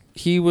died.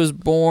 He was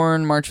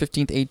born March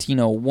 15th,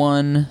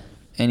 1801,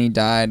 and he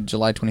died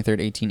July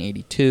 23rd,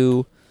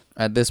 1882.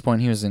 At this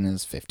point, he was in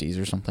his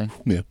 50s or something.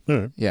 Yeah, all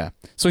right. Yeah.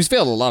 So he's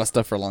failed a lot of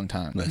stuff for a long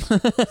time.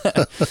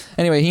 Nice.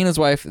 Anyway, he and his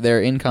wife,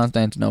 they're in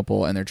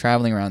Constantinople, and they're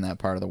traveling around that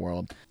part of the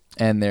world.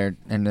 And they're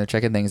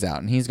checking things out.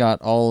 And he's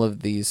got all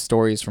of these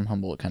stories from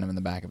Humboldt kind of in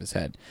the back of his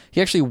head.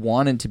 He actually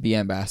wanted to be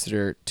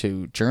ambassador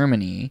to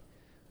Germany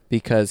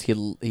because he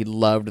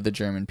loved the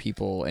German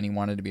people and he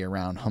wanted to be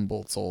around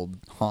Humboldt's old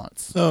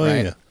haunts. Oh,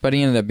 right? Yeah. But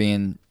he ended up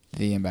being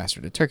the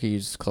ambassador to Turkey.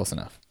 He's close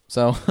enough.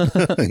 So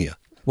yeah.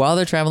 While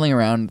they're traveling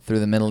around through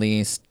the Middle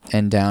East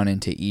and down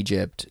into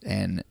Egypt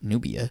and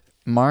Nubia,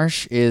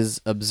 Marsh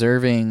is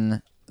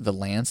observing the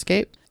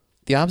landscape.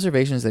 The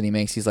observations that he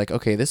makes, he's like,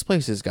 okay, this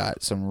place has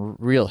got some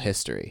real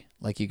history.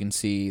 You can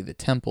see the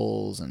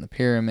temples and the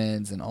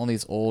pyramids and all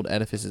these old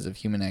edifices of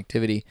human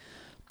activity.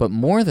 But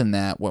more than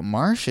that, what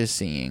Marsh is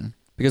seeing,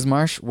 because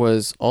Marsh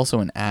was also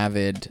an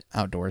avid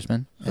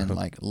outdoorsman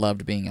and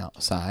loved being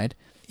outside,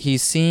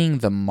 he's seeing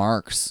the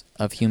marks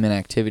of human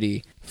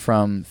activity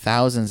from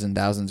thousands and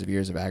thousands of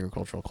years of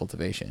agricultural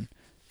cultivation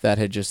that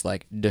had just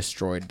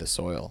destroyed the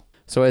soil.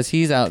 So as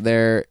he's out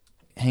there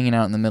hanging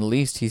out in the Middle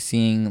East, he's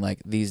seeing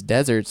these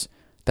deserts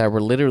that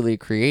were literally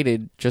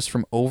created just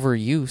from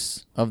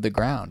overuse of the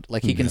ground.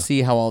 He can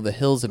see how all the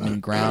hills have been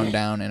ground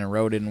down and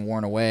eroded and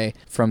worn away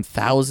from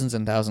thousands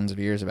and thousands of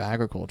years of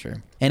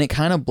agriculture. And it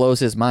kind of blows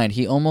his mind.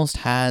 He almost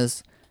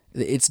has...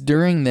 It's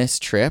during this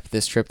trip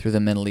through the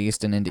Middle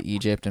East and into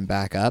Egypt and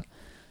back up,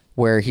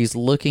 where he's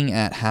looking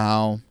at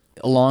how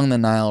along the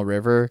Nile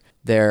River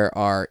there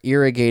are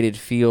irrigated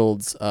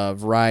fields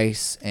of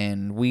rice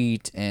and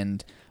wheat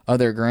and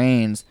other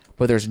grains,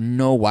 but there's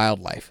no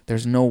wildlife.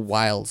 There's no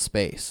wild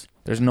space.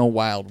 There's no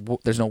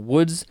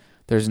woods.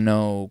 There's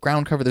no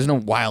ground cover. There's no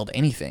wild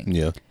anything.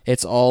 Yeah.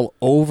 It's all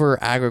over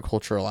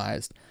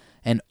agriculturalized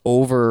and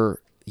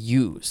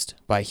overused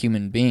by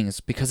human beings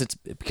because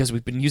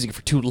we've been using it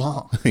for too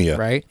long. Yeah.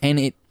 Right.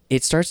 And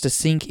it starts to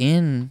sink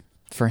in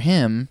for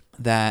him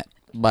that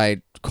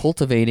by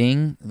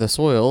cultivating the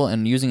soil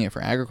and using it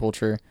for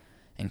agriculture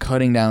and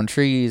cutting down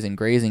trees and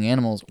grazing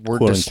animals, we're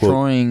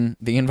destroying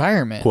the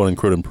environment. Quote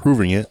unquote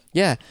improving it.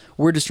 Yeah.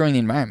 We're destroying the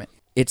environment.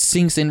 It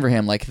sinks in for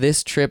him.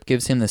 This trip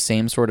gives him the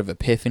same sort of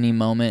epiphany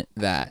moment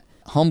that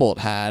Humboldt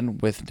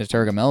had with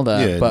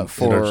Deutergamelda, Yeah, but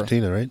in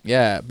Argentina, right?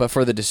 Yeah, but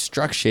for the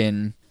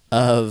destruction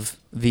of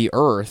the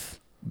earth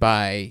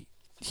by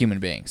human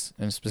beings,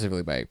 and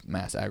specifically by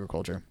mass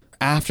agriculture.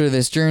 After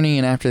this journey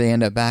and after they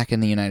end up back in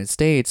the United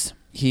States,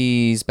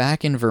 he's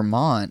back in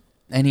Vermont,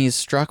 and he's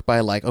struck by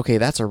like, okay,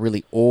 that's a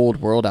really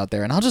old world out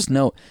there. And I'll just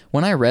note,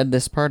 when I read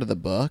this part of the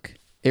book,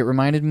 it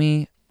reminded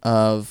me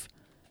of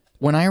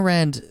when I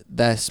read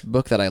this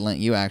book that I lent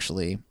you,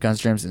 actually, Guns,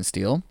 Germs, and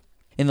Steel.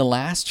 In the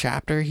last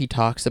chapter, he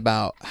talks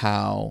about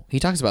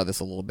this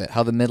a little bit,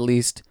 how the Middle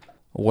East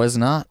was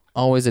not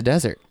always a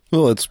desert.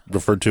 Well, it's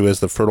referred to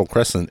as the Fertile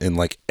Crescent in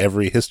like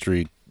every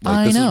history.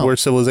 Like, I know. Is where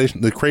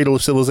civilization, the cradle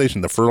of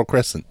civilization, the Fertile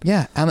Crescent.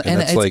 Yeah, and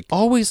it's like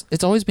always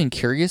been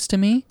curious to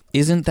me.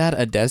 Isn't that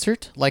a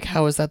desert? Like,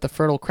 how is that the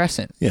Fertile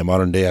Crescent? Yeah,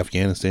 modern day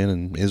Afghanistan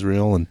and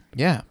Israel, and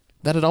yeah,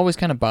 that had always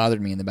kind of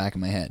bothered me in the back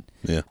of my head.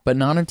 Yeah, but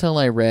not until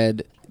I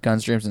read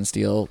Guns, Germs, and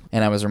Steel,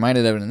 and I was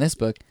reminded of it in this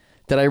book,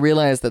 that I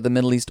realized that the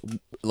Middle East,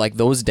 like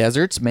those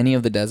deserts, many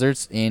of the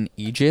deserts in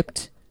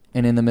Egypt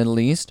and in the Middle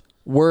East,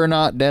 were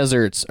not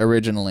deserts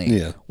originally.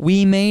 Yeah.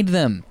 We made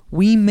them.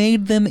 We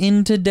made them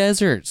into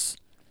deserts.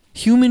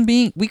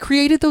 We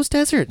created those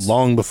deserts.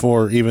 Long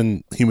before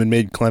even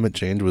human-made climate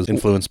change was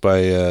influenced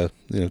by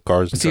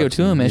cars and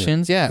CO2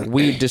 emissions, yeah.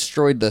 We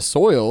destroyed the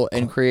soil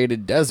and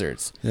created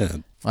deserts. Yeah.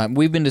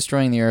 We've been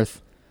destroying the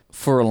earth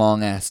for a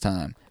long-ass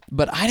time.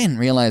 But I didn't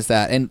realize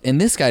that,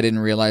 and this guy didn't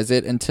realize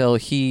it until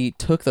he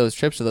took those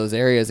trips to those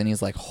areas, and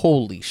he's like,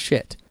 holy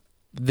shit,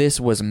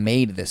 this was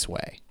made this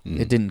way.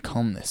 It didn't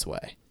come this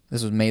way.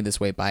 This was made this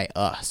way by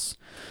us.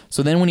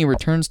 So then when he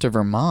returns to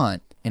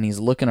Vermont, and he's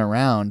looking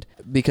around,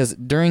 because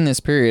during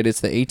this period,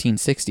 it's the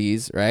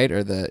 1860s, right,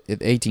 or the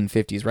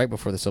 1850s, right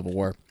before the Civil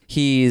War,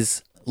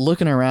 he's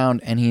looking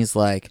around, and he's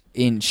like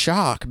in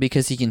shock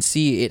because he can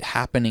see it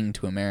happening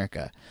to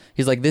America.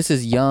 He's like, this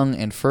is young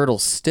and fertile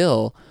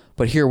still,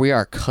 but here we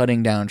are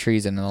cutting down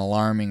trees at an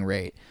alarming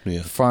rate,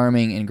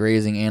 farming and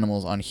grazing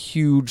animals on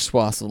huge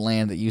swaths of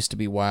land that used to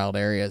be wild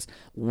areas.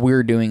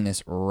 We're doing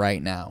this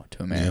right now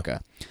to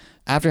America. Yeah.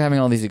 After having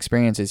all these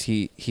experiences,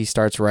 he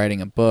starts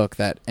writing a book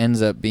that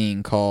ends up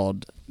being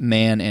called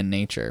Man and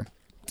Nature.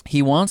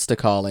 He wants to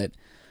call it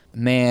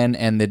Man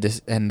and the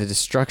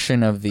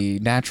Destruction of the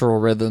Natural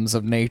Rhythms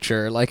of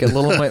Nature, like a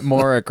little bit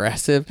more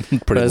aggressive.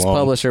 But his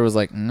publisher was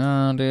like,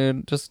 no,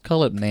 dude, just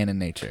call it Man and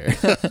Nature.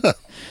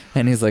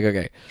 And he's like,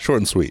 okay. Short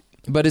and sweet.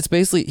 But it's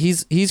basically,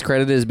 he's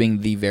credited as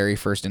being the very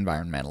first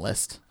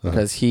environmentalist,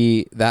 because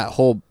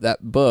that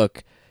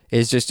book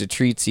is just a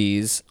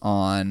treatise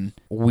on,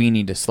 we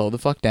need to slow the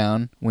fuck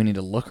down. We need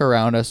to look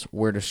around us.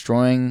 We're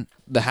destroying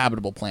the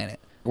habitable planet.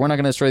 We're not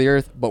going to destroy the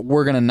earth, but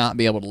we're going to not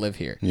be able to live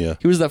here. Yeah.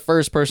 He was the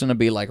first person to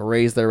be like,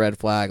 raise their red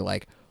flag,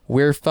 like,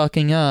 we're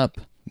fucking up.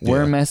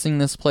 We're messing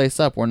this place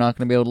up. We're not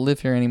going to be able to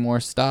live here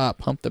anymore. Stop.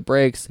 Pump the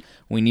brakes.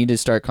 We need to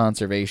start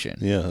conservation.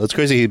 Yeah. That's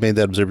crazy. He made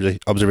that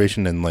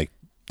observation in like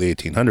the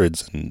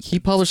 1800s. And he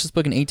published this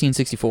book in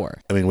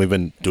 1864. I mean, we've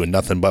been doing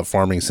nothing but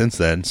farming since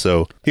then.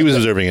 So he was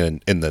observing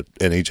it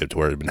in Egypt,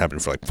 where it had been happening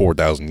for like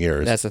 4,000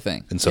 years. That's the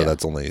thing. And so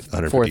that's only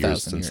 150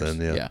 years since then.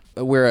 Yeah.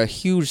 We're a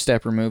huge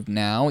step removed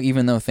now,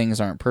 even though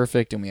things aren't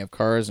perfect and we have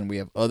cars and we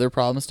have other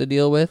problems to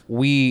deal with.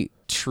 We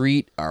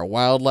treat our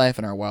wildlife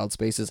and our wild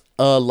spaces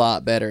a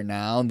lot better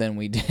now than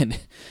we did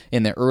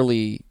in the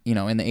early,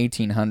 in the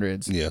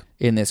 1800s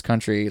in this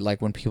country,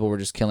 like when people were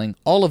just killing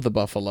all of the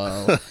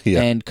buffalo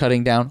and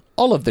cutting down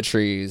all of the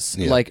trees.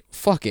 Like,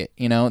 fuck it.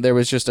 There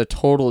was just a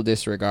total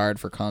disregard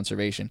for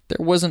conservation.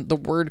 There wasn't the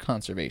word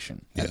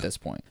conservation at this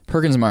point.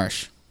 Perkins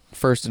Marsh,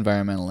 first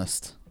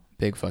environmentalist.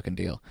 Big fucking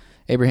deal.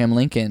 Abraham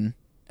Lincoln,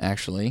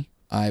 actually,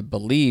 I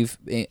believe,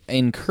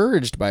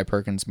 encouraged by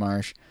Perkins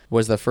Marsh,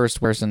 was the first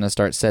person to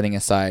start setting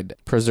aside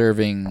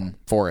preserving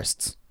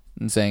forests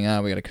and saying,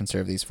 we got to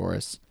conserve these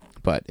forests.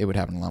 But it would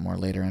happen a lot more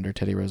later under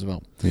Teddy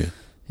Roosevelt.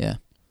 Yeah.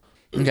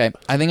 Okay,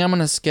 I think I'm going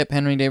to skip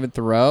Henry David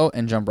Thoreau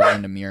and jump right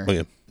into Muir. Oh,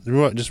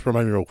 yeah. Just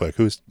remind me real quick,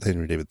 who's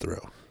Henry David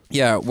Thoreau?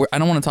 Yeah, I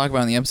don't want to talk about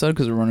it in the episode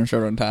because we're running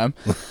short on time.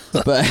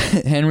 But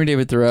Henry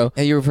David Thoreau.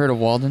 Hey, you ever heard of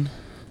Walden?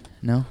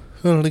 No?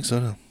 I don't think so,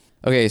 no.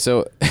 Okay,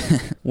 so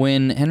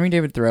when Henry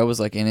David Thoreau was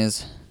like in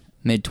his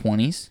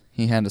mid-20s,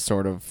 he had a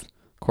sort of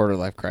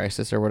quarter-life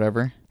crisis or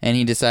whatever, and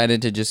he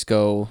decided to just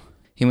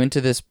he went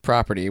to this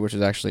property, which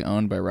was actually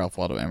owned by Ralph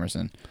Waldo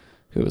Emerson,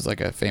 who was like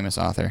a famous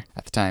author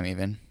at the time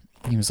even.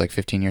 He was like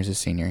 15 years his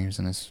senior. He was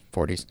in his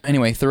 40s.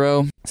 Anyway,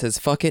 Thoreau says,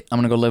 fuck it, I'm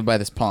going to go live by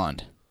this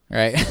pond,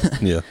 right?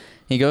 Yeah.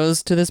 He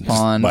goes to this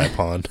pond. By a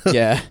pond.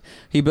 Yeah.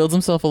 He builds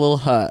himself a little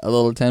hut, a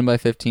little 10 by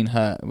 15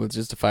 hut with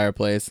just a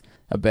fireplace,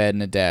 a bed,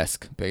 and a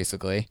desk,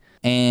 basically.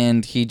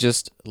 And he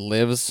just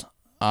lives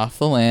off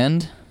the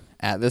land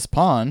at this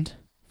pond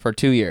for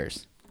 2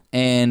 years.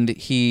 And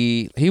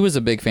he was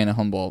a big fan of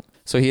Humboldt.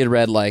 So he had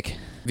read like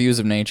Views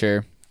of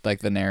Nature,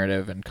 like the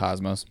narrative and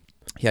Cosmos.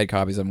 He had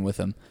copies of them with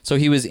him. So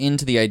he was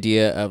into the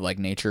idea of like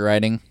nature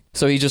writing.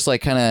 So he just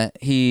like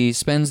he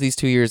spends these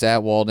 2 years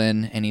at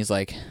Walden, and he's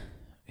like,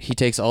 he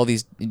takes all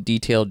these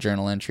detailed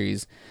journal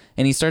entries,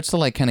 and he starts to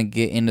like kind of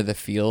get into the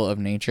feel of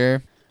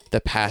nature, the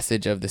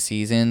passage of the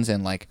seasons,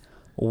 and like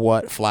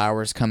what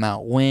flowers come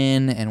out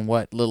when and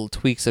what little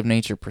tweaks of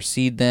nature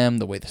precede them,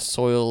 the way the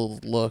soil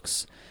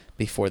looks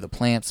before the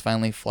plants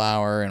finally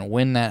flower and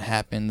when that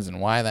happens and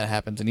why that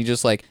happens. And he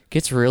just like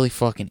gets really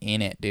fucking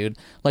in it, dude.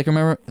 Like,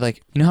 remember,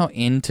 like, you know how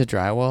into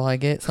drywall I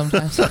get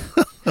sometimes?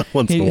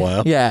 Once in a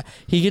while. Yeah.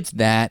 He gets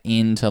that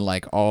into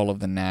like all of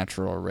the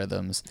natural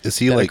rhythms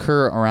that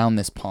occur around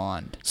this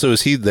pond. So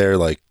is he there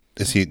like,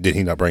 did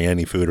he not bring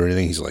any food or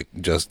anything? He's like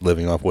just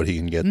living off what he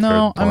can get.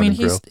 No, I mean,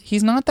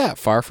 he's not that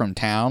far from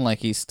town. Like,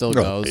 he still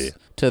goes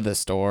to the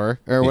store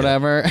or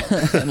whatever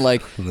and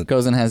like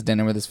goes and has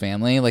dinner with his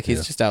family. Like,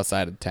 he's just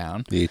outside of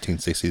town. The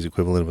 1860s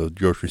equivalent of a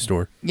grocery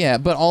store. Yeah,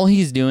 but all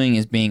he's doing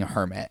is being a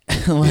hermit.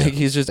 Like,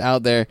 he's just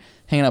out there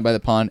hanging out by the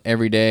pond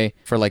every day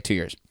for like 2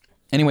 years.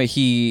 Anyway,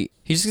 he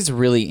just gets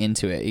really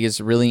into it. He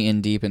gets really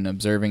in deep in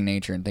observing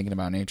nature and thinking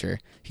about nature.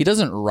 He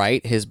doesn't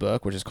write his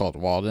book, which is called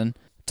Walden,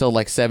 till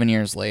like 7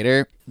 years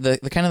later. The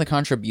kind of the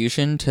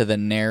contribution to the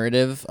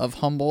narrative of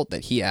Humboldt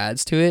that he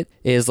adds to it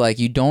is like,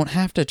 you don't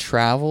have to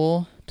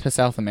travel to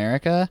South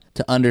America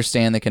to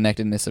understand the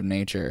connectedness of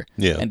nature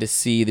and to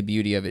see the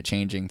beauty of it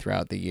changing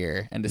throughout the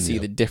year and to see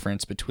the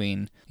difference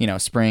between, you know,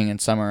 spring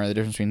and summer, or the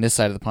difference between this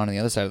side of the pond and the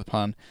other side of the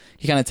pond.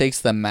 He kind of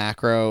takes the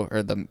macro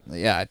or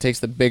it takes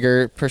the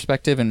bigger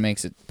perspective and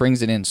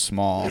brings it in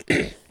small.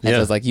 And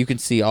says, like, you can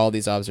see all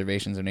these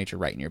observations of nature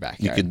right in your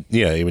backyard. You could,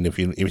 even if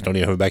you don't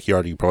even have a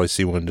backyard, you can probably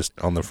see one just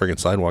on the friggin'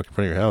 sidewalk in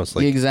front of your house.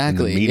 Like,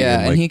 exactly.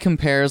 Median, and he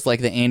compares like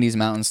the Andes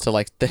Mountains to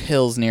like the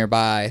hills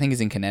nearby. I think he's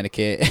in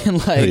Connecticut,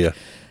 and like,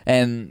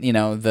 and you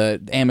know,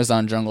 the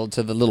Amazon jungle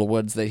to the little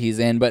woods that he's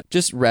in. But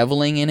just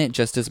reveling in it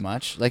just as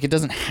much. Like, it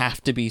doesn't have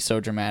to be so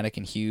dramatic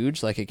and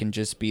huge. Like, it can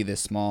just be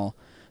this small,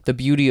 the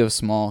beauty of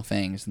small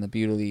things and the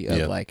beauty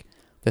of like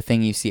the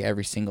thing you see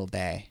every single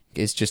day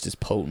is just as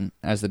potent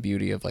as the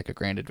beauty of like a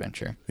grand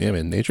adventure. Yeah,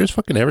 man, nature's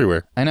fucking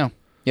everywhere. I know.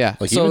 Yeah.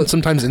 Like, even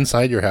sometimes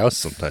inside your house,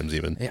 sometimes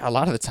even. Yeah, a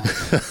lot of the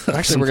time.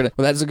 Actually,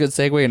 that's a good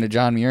segue into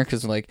John Muir,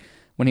 because like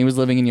when he was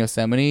living in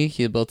Yosemite,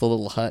 he had built a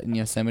little hut in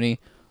Yosemite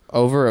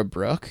over a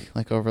brook,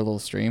 like over a little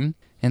stream,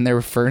 and there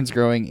were ferns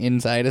growing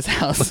inside his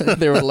house.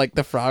 There were like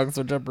the frogs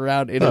would jump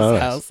around in his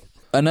house.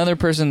 Another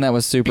person that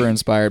was super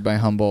inspired by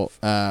Humboldt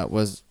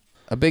was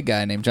a big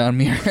guy named John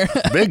Muir.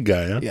 Big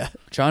guy, huh? Yeah.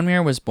 John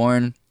Muir was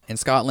born in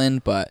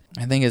Scotland, but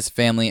I think his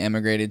family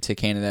emigrated to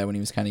Canada when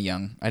he was kind of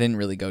young. I didn't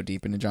really go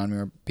deep into John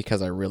Muir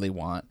because I really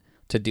want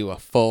to do a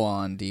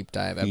full-on deep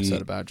dive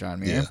episode about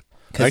John Muir.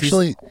 Yeah.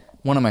 Actually, he's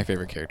one of my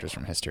favorite characters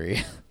from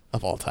history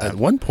of all time. At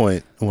one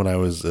point, when I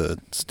was a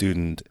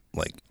student,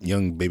 like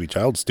young baby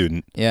child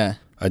student,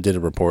 I did a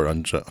report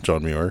on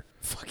John Muir.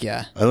 Fuck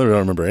yeah. I literally don't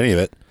remember any of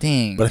it.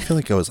 Dang. But I feel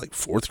like I was like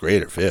 4th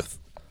grade or 5th.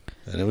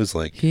 And it was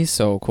like... He's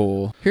so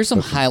cool. Here's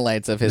some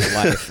highlights of his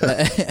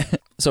life.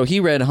 So he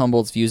read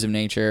Humboldt's views of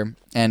nature,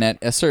 and at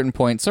a certain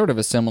point, sort of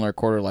a similar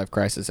quarter-life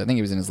crisis, I think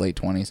he was in his late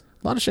 20s.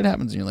 A lot of shit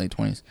happens in your late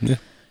 20s. Yeah.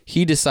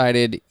 He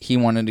decided he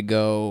wanted to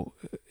go...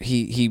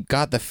 He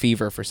got the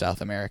fever for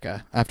South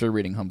America after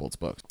reading Humboldt's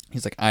books.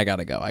 He's like, I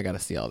gotta go. I gotta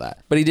see all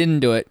that. But he didn't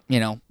do it. You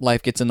know,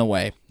 life gets in the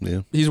way.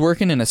 Yeah. He's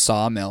working in a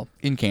sawmill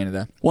in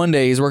Canada. One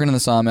day, he's working in the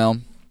sawmill,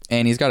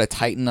 and he's got to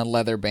tighten a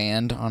leather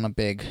band on a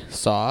big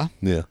saw.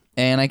 Yeah.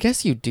 And I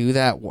guess you do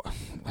that...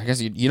 I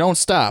guess you don't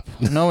stop.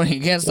 No, you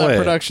can't stop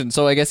production.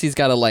 So I guess he's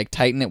got to like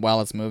tighten it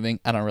while it's moving.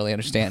 I don't really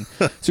understand.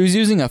 So he's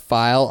using a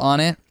file on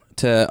it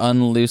to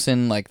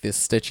unloosen like this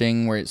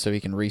stitching so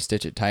he can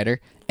restitch it tighter.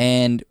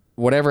 And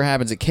whatever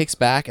happens, it kicks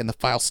back and the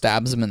file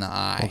stabs him in the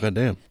eye. Oh,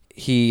 goddamn.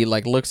 He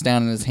like looks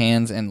down in his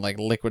hands and like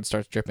liquid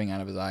starts dripping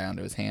out of his eye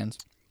onto his hands.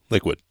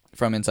 Liquid?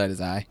 From inside his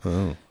eye.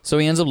 Oh. So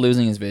he ends up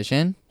losing his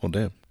vision. Well,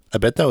 damn. I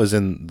bet that was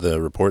in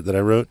the report that I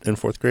wrote in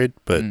 4th grade,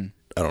 but I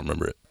don't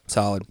remember it.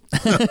 Solid.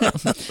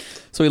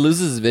 So he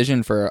loses his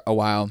vision for a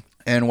while,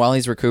 and while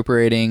he's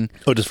recuperating...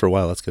 Oh, just for a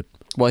while, that's good.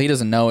 Well, he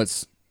doesn't know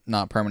it's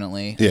not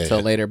permanently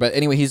until later. But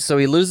anyway, he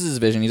loses his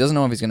vision. He doesn't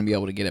know if he's going to be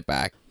able to get it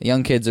back. The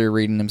young kids are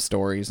reading him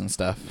stories and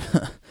stuff.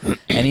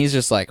 And he's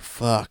just like,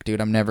 fuck, dude,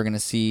 I'm never going to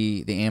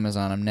see the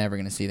Amazon. I'm never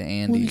going to see the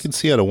Andes. Well, you can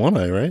see out of one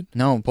eye, right?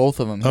 No, both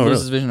of them. He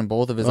loses vision in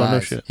both of his eyes. No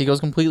shit. He goes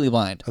completely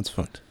blind. That's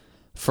fucked.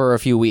 For a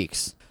few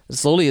weeks.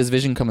 Slowly his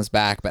vision comes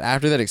back, but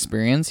after that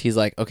experience, he's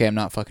like, okay, I'm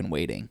not fucking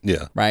waiting.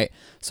 Yeah. Right?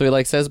 So he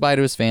like says bye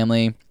to his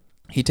family.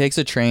 He takes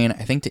a train,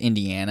 I think, to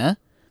Indiana,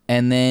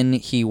 and then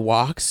he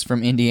walks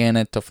from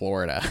Indiana to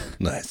Florida.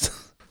 Nice.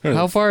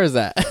 How far is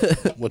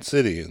that? What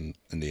city in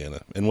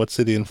Indiana? And what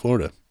city in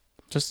Florida?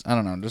 Just, I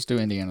don't know, just do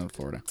Indiana to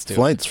Florida.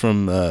 Flights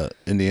from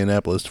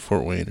Indianapolis to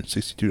Fort Wayne are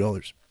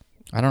 $62.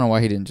 I don't know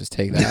why he didn't just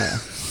take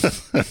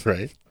that.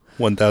 Right.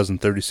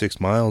 1,036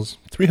 miles,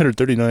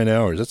 339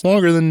 hours. That's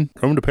longer than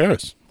Rome to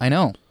Paris. I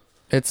know.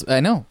 It's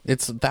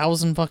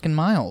 1,000 fucking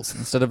miles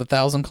instead of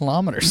 1,000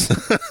 kilometers.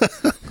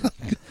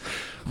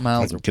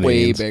 Miles are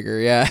way bigger.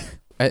 Yeah,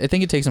 I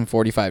think it takes him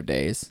 45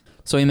 days.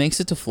 So he makes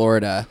it to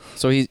Florida.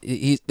 So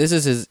he's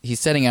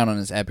setting out on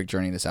his epic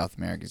journey to South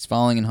America. He's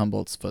following in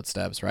Humboldt's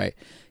footsteps. Right.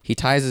 He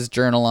ties his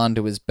journal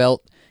onto his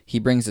belt. He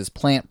brings his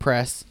plant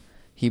press.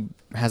 He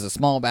has a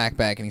small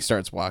backpack and he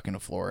starts walking to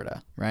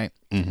Florida. Right.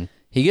 Mm-hmm.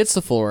 He gets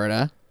to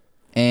Florida,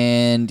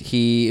 and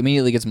he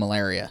immediately gets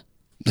malaria,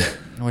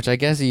 which I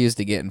guess he used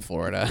to get in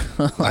Florida.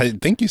 I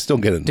think you still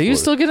get it in Florida. Do you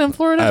still get it in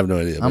Florida? I have no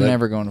idea. I'm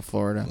never going to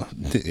Florida.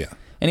 Yeah.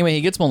 Anyway,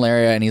 he gets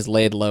malaria and he's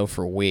laid low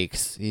for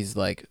weeks. He's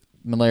like,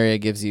 malaria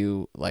gives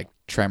you like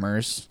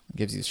tremors,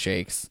 gives you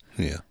shakes,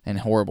 and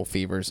horrible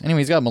fevers.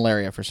 Anyway, he's got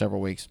malaria for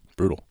several weeks.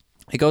 Brutal.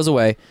 He goes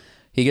away.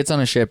 He gets on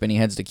a ship and he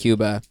heads to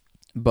Cuba,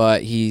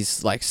 but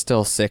he's like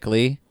still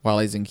sickly while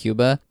he's in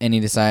Cuba, and he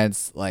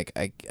decides like,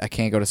 I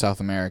can't go to South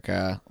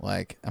America.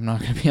 Like, I'm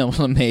not going to be able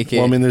to make it.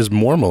 Well, I mean, there's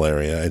more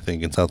malaria, I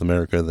think, in South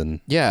America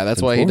than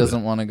that's why Florida. he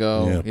doesn't want to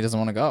go. Yeah. He doesn't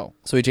want to go.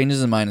 So he changes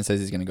his mind and says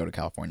he's going to go to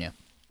California.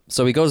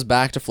 So he goes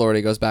back to Florida.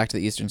 He goes back to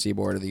the eastern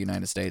seaboard of the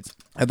United States.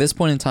 At this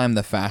point in time,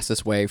 the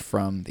fastest way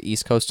from the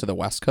East Coast to the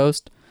West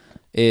Coast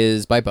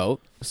is by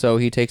boat. So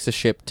he takes a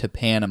ship to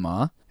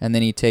Panama, and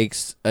then he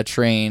takes a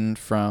train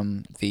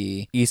from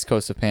the east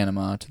coast of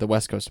Panama to the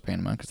west coast of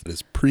Panama. It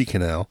is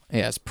pre-canal.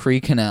 Yeah, it's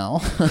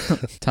pre-canal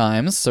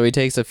times. So he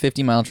takes a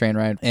 50-mile train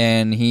ride,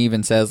 and he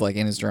even says, like,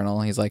 in his journal,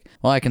 he's like,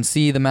 well, I can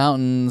see the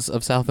mountains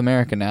of South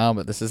America now,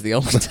 but this is the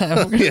only time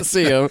I'm going to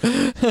see them.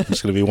 I'm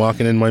just going to be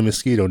walking in my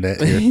mosquito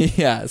net here.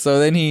 Yeah, so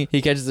then he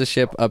catches a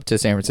ship up to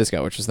San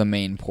Francisco, which was the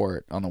main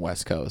port on the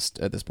west coast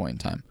at this point in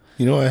time.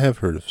 You know, I have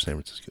heard of San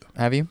Francisco.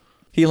 Have you?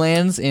 He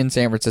lands in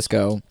San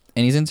Francisco,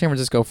 and he's in San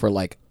Francisco for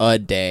like a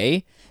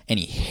day, and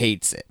he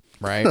hates it,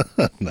 right?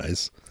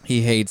 Nice.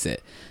 He hates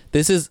it.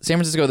 San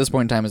Francisco at this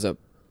point in time is a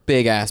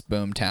big-ass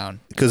boom town.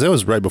 Because that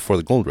was right before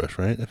the gold rush,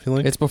 right? I feel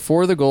like. It's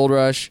before the gold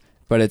rush,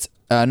 but it's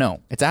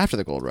after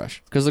the gold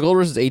rush. Because the gold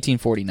rush is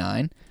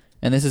 1849,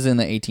 and this is in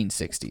the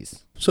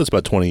 1860s. So it's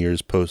about 20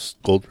 years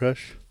post-gold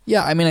rush?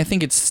 Yeah, I mean, I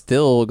think it's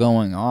still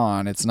going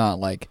on. It's not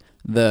like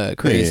the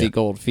crazy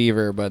gold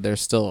fever, but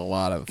there's still a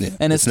lot of... Yeah,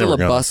 and it's still a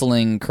gone.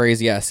 bustling,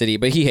 crazy-ass city,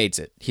 but he hates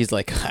it. He's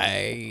like,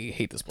 I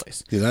hate this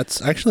place. Yeah,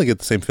 that's... I actually get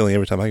the same feeling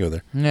every time I go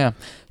there. Yeah.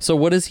 So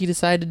what does he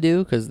decide to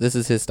do? Because this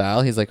is his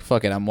style. He's like,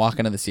 fuck it, I'm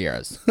walking to the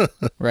Sierras.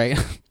 Right?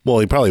 Well,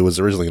 he probably was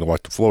originally going to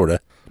walk to Florida.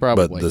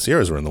 Probably. But the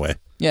Sierras were in the way.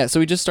 Yeah, so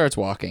he just starts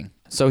walking.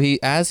 So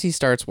as he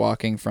starts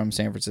walking from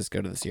San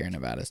Francisco to the Sierra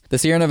Nevadas, the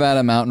Sierra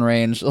Nevada mountain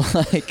range,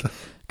 like...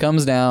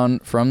 comes down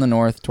from the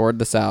north toward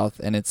the south,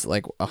 and it's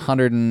like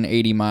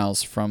 180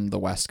 miles from the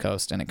west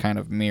coast, and it kind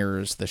of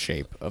mirrors the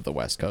shape of the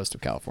west coast of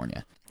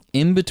California.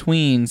 In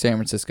between San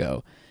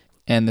Francisco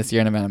and the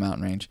Sierra Nevada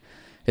mountain range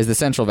is the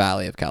Central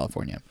Valley of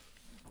California.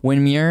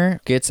 When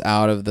Muir gets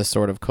out of the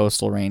sort of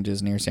coastal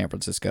ranges near San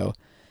Francisco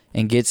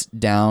and gets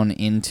down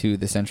into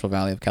the Central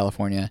Valley of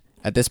California,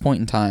 at this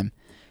point in time,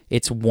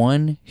 it's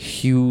one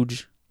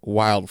huge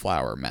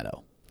wildflower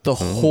meadow. The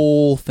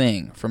whole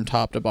thing, from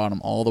top to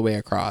bottom, all the way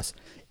across,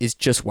 is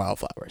just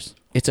wildflowers.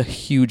 It's a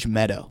huge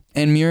meadow.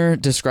 And Muir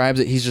describes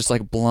it, he's just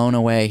like blown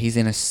away. He's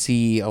in a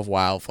sea of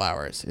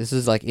wildflowers. This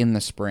is like in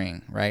the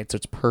spring, right? So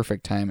it's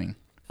perfect timing.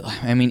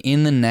 I mean,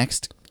 in the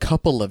next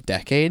couple of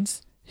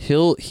decades,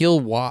 he'll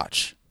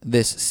watch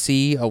this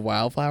sea of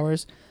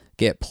wildflowers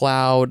get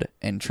plowed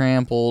and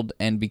trampled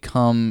and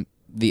become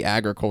the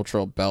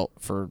agricultural belt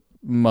for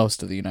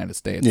most of the United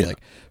States,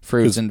 like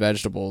fruits and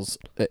vegetables.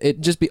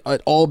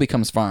 It all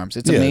becomes farms.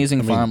 It's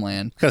amazing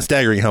farmland. Kind of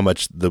staggering how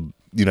much the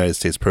United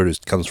States produce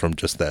comes from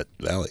just that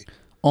valley.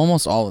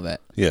 Almost all of it.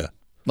 Yeah.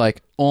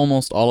 Like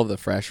almost all of the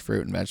fresh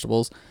fruit and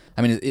vegetables.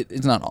 I mean,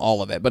 it's not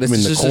all of it, but it's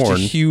just corn, such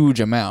a huge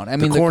amount. I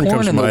mean, the corn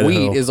and the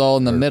wheat is all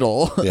in the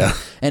middle,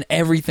 and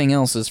everything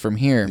else is from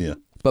here. Yeah.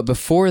 But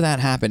before that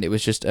happened, it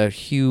was just a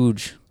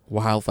huge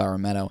wildflower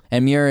meadow.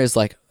 And Muir is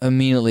like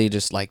immediately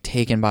just like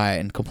taken by it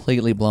and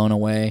completely blown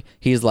away.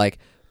 He's like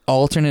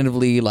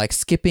alternatively like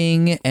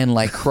skipping and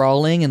like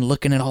crawling and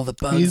looking at all the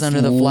bugs under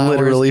the flowers.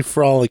 Literally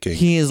frolicking.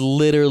 He is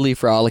literally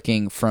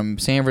frolicking from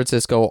San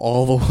Francisco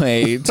all the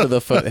way to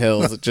the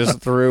foothills,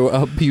 just through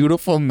a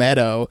beautiful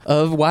meadow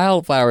of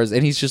wildflowers.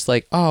 And he's just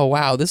like, oh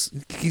wow,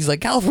 he's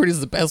like, California is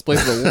the best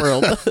place in the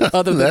world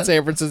other than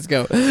San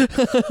Francisco.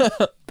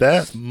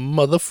 That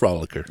mother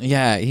frolicker.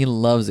 Yeah, he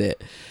loves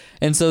it.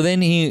 And so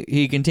then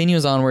he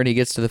continues onward, he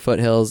gets to the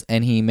foothills,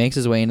 and he makes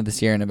his way into the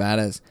Sierra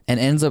Nevadas and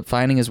ends up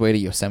finding his way to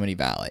Yosemite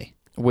Valley,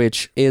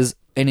 which is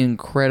an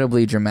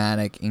incredibly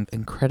dramatic,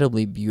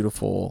 incredibly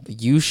beautiful,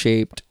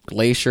 U-shaped,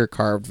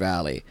 glacier-carved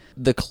valley.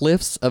 The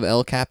cliffs of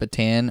El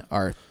Capitan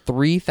are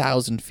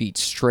 3,000 feet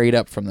straight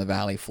up from the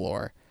valley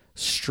floor.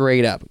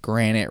 Straight up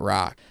granite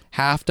rock.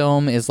 Half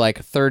Dome is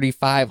like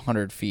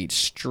 3,500 feet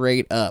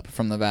straight up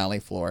from the valley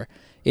floor.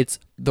 It's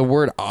the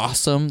word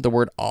awesome, the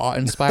word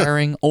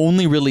awe-inspiring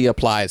only really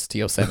applies to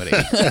Yosemite.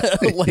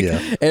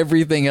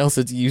 Everything else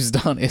it's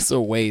used on is a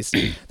waste.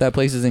 That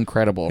place is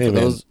incredible. Hey,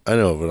 I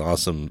know of an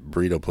awesome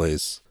burrito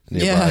place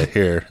nearby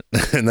here,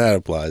 and that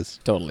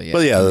applies. Totally. Yeah.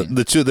 But yeah,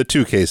 the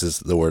two cases,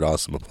 the word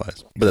awesome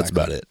applies. But that's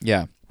about it.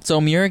 Yeah.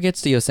 So Muir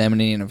gets to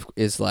Yosemite and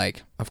is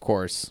like, of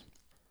course,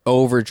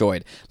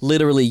 overjoyed,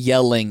 literally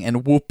yelling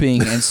and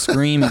whooping and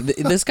screaming.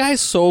 This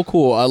guy's so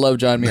cool. I love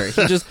John Muir.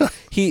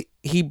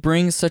 He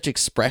brings such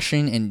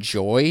expression and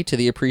joy to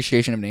the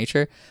appreciation of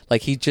nature.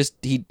 Like he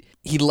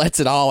he lets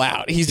it all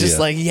out. He's just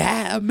like,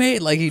 yeah,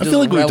 mate. Like, he just I feel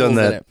like we've done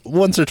revels that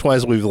once or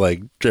twice. We've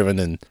like driven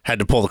and had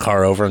to pull the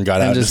car over and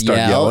got out and just start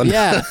yelling.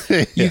 Yeah.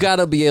 You got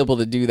to be able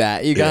to do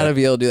that. You got to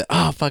be able to do that.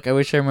 Oh, fuck. I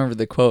wish I remembered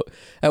the quote.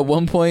 At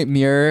one point,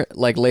 Muir,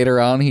 like later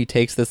on, he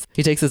takes this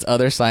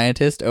other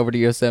scientist over to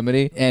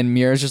Yosemite, and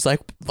Muir's just like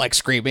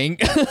screaming.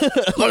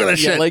 Look at this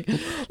shit. Like,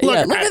 look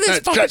at this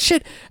fucking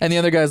shit. And the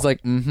other guy's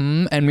like,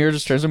 mm-hmm. And Muir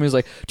just turns to him. He's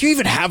like, do you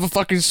even have a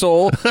fucking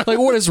soul? Like,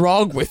 what is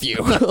wrong with you?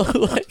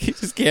 Like, he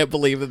just can't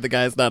believe that the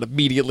guy's not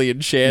immediately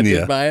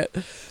enchanted by it.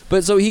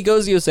 But so he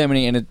goes to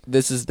Yosemite, and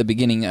this is the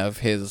beginning of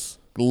his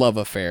love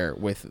affair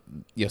with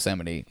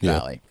Yosemite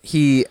Valley.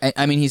 He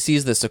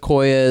sees the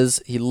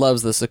sequoias. He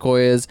loves the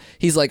sequoias.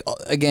 He's like,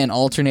 again,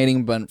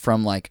 alternating but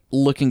from like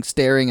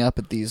staring up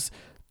at these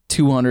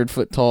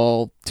 200-foot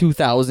tall,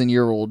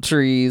 2,000-year-old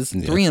trees,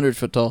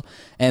 300-foot tall,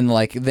 and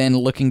like then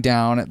looking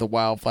down at the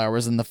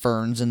wildflowers and the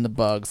ferns and the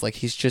bugs. Like,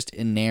 he's just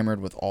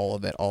enamored with all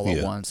of it all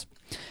at once.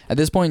 At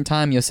this point in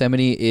time,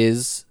 Yosemite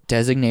is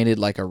designated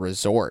like a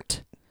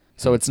resort.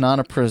 So it's not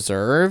a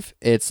preserve,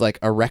 it's like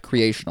a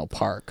recreational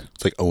park.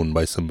 It's like owned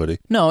by somebody.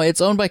 No, it's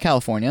owned by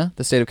California,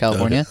 the state of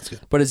California, Okay,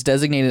 but it's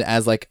designated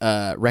as like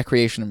a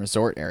recreation and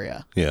resort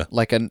area. Yeah.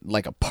 Like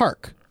a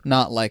park,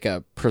 not like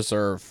a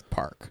preserve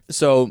park.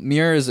 So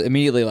Muir is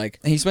immediately like,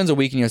 he spends a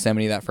week in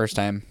Yosemite that first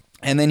time,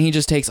 and then he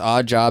just takes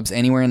odd jobs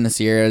anywhere in the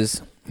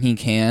Sierras he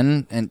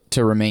can and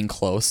to remain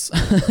close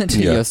to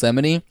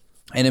Yosemite,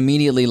 and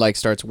immediately like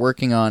starts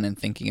working on and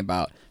thinking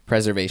about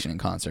preservation and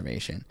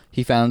conservation.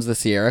 He founds the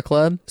Sierra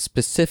Club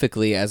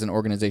specifically as an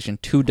organization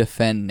to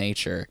defend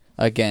nature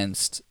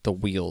against the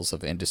wheels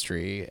of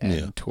industry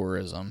and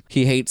tourism.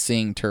 He hates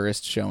seeing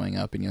tourists showing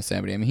up in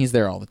Yosemite. I mean, he's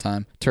there all the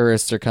time.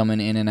 Tourists are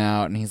coming in and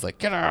out, and he's like,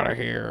 get out of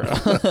here.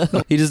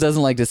 He just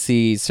doesn't like to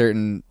see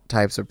certain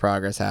types of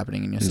progress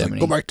happening in Yosemite. He's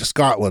like, go back to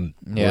Scotland,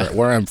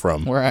 where I'm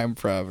from. Where I'm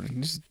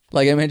from. Just,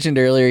 like I mentioned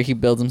earlier, he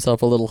builds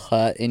himself a little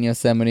hut in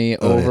Yosemite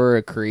over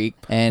a creek.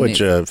 Which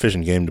Fish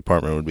and Game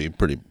Department would be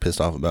pretty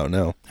pissed off about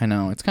now. I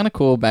know. It's kind of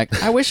cool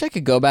back. I wish I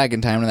could go back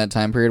in time to that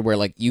time period where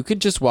like you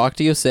could just walk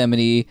to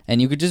Yosemite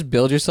and you could just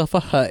build yourself a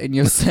hut in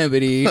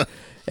Yosemite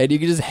and you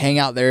could just hang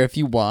out there if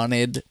you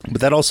wanted.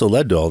 But that also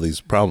led to all these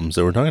problems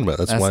that we're talking about.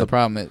 That's why the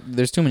problem.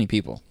 There's too many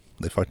people.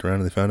 They fucked around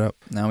and they found out.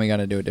 Now we got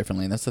to do it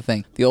differently. That's the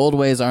thing. The old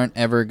ways aren't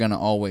ever going to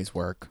always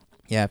work.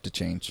 You have to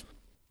change.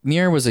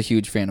 Muir was a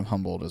huge fan of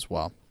Humboldt as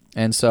well.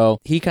 And so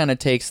he kind of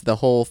takes the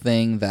whole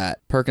thing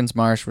that Perkins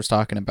Marsh was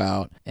talking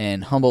about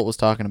and Humboldt was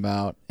talking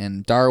about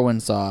and Darwin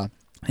saw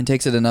and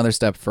takes it another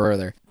step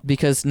further,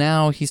 because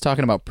now he's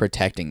talking about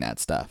protecting that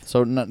stuff.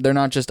 So they're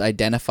not just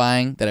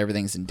identifying that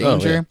everything's in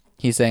danger. Oh, yeah.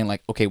 He's saying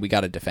like, okay, we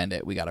got to defend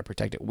it. We got to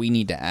protect it. We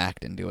need to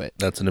act and do it.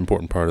 That's an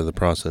important part of the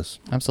process.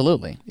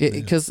 Absolutely.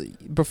 Because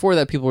before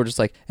that, people were just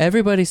like,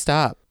 everybody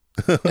stop.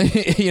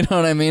 You know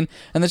what I mean?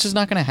 And that's just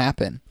not going to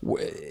happen.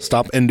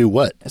 Stop and do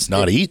what?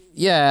 Not eat?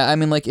 Yeah, I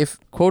mean, like if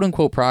quote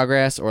unquote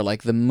progress or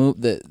like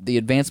the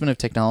advancement of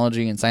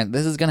technology and science,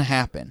 this is going to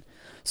happen.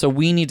 So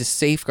we need to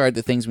safeguard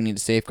the things we need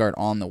to safeguard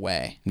on the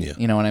way. Yeah.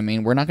 You know what I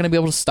mean? We're not going to be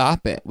able to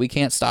stop it. We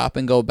can't stop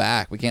and go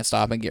back. We can't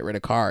stop and get rid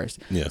of cars.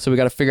 Yeah. So we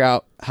got to figure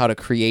out how to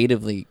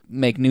creatively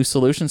make new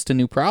solutions to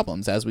new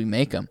problems as we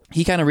make them.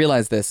 He kind of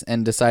realized this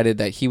and decided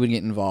that he would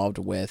get involved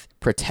with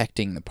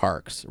protecting the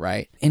parks,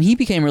 right? And he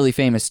became really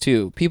famous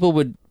too. People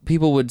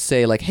would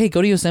say like, hey,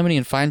 go to Yosemite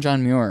and find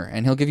John Muir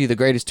and he'll give you the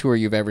greatest tour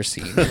you've ever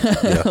seen.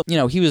 You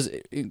know, he was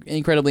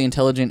incredibly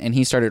intelligent and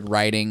he started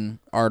writing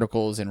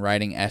articles and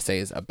writing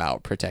essays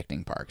about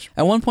protecting parks.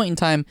 At one point in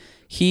time,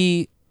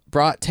 he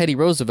brought Teddy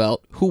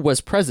Roosevelt, who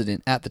was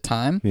president at the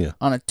time,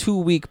 on a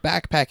 2-week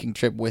backpacking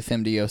trip with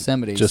him to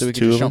Yosemite. Just so we the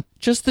could two just of them?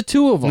 Just the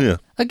two of them. Yeah.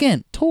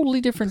 Again,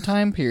 totally different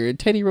time period.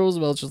 Teddy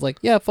Roosevelt's just like,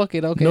 yeah, fuck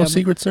it. Okay. No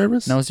Secret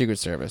Service? No Secret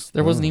Service.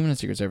 There wasn't even a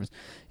Secret Service.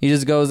 He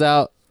just goes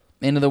out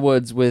into the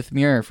woods with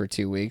Muir for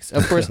 2 weeks.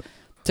 Of course,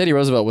 Teddy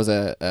Roosevelt was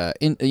a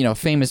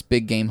famous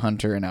big game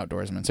hunter and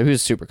outdoorsman, so he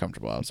was super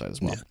comfortable outside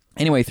as well. Yeah.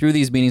 Anyway, through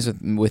these meetings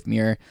with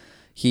Muir,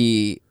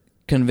 he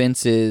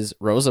convinces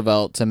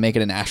Roosevelt to make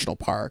it a national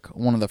park,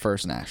 one of the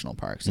first national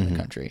parks in the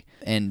country,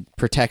 and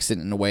protects it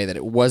in a way that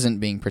it wasn't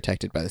being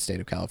protected by the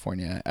state of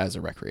California as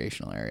a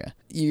recreational area.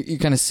 You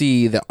kind of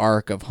see the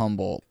arc of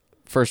Humboldt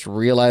first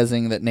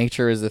realizing that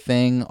nature is a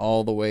thing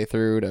all the way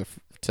through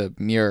to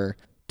Muir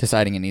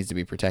deciding it needs to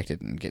be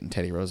protected and getting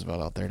Teddy Roosevelt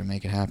out there to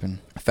make it happen.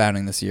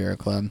 Founding the Sierra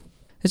Club.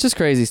 It's just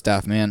crazy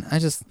stuff, man.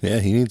 Yeah,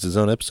 he needs his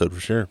own episode for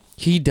sure.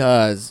 He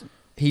does.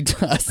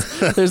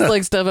 There's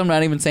like stuff I'm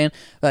not even saying.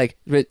 Like,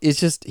 but he's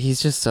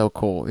just so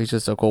cool. He's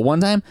just so cool. One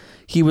time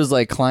he was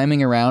like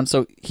climbing around.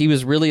 So he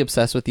was really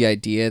obsessed with the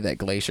idea that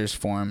glaciers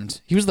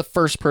formed. He was the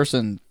first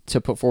person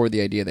to put forward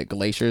the idea that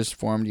glaciers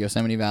formed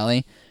Yosemite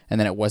Valley and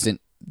then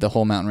the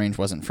whole mountain range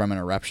wasn't from an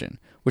eruption,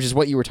 which is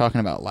what you were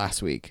talking about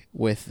last week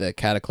with the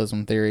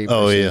cataclysm theory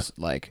versus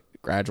like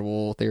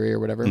gradual theory or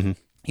whatever. Mm-hmm.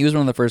 He was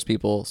one of the first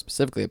people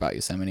specifically about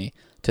Yosemite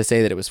to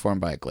say that it was formed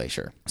by a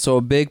glacier. So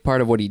a big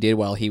part of what he did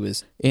while he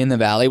was in the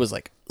valley was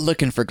like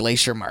looking for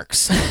glacier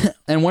marks.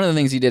 And one of the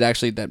things he did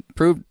actually that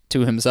proved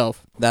to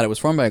himself that it was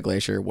formed by a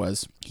glacier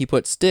was he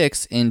put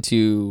sticks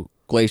into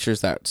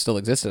glaciers that still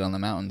existed on the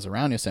mountains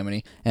around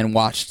Yosemite and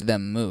watched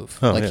them move.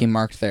 He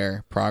marked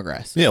their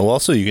progress. Yeah, well,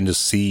 also you can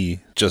just see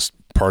just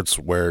parts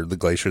where the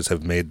glaciers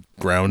have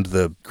ground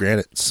the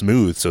granite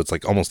smooth, so it's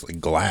like almost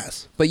like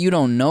glass. But you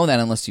don't know that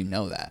unless you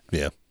know that.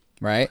 Yeah.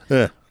 Right?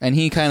 Yeah. And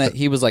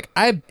he was like,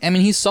 I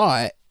mean, he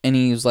saw it, and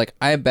he was like,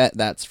 I bet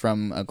that's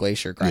from a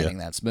glacier grinding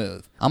that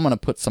smooth. I'm going to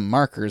put some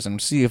markers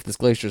and see if this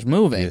glacier's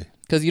moving.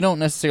 Because you don't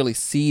necessarily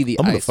see the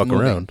ice moving. I'm going to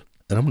fuck around,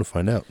 and I'm going to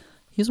find out.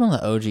 He's one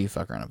of the OG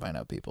fuck around and find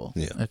out people.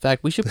 Yeah. In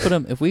fact, we should put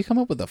him, if we come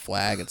up with a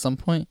flag at some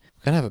point,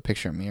 we got to have a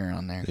picture of Muir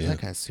on there. Yeah.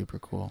 That guy's super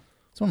cool.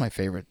 It's one of my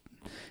favorite.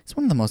 It's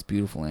one of the most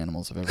beautiful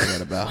animals I've ever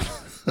read about.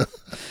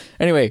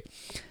 Anyway,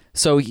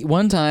 so he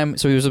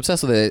was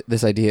obsessed with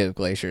this idea of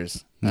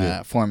glaciers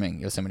forming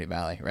Yosemite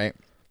Valley, right?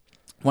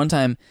 One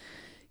time,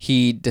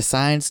 he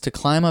decides to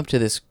climb up to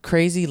this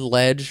crazy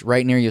ledge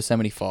right near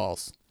Yosemite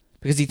Falls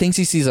because he thinks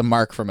he sees a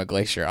mark from a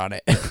glacier on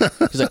it.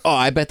 He's like, oh,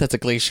 I bet that's a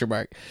glacier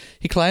mark.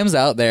 He climbs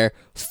out there,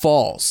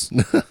 falls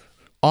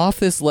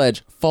off this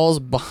ledge, falls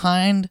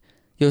behind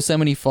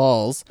Yosemite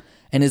Falls,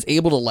 and is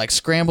able to like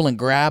scramble and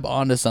grab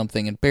onto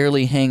something and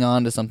barely hang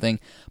on to something,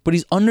 but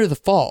he's under the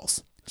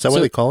falls. Is that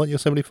why they call it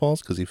Yosemite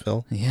Falls? Because he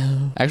fell?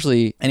 Yeah.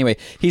 Actually, anyway,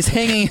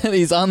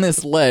 he's on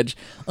this ledge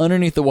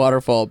underneath the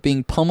waterfall,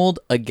 being pummeled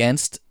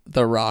against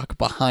the rock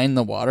behind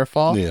the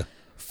waterfall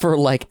for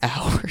like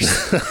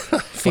hours.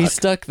 He's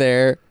stuck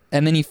there,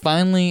 and then he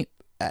finally,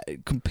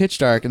 pitch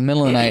dark in the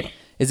middle of the night,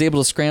 is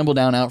able to scramble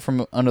down out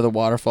from under the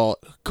waterfall,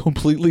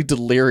 completely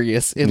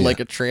delirious in like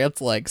a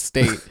trance-like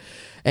state.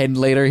 And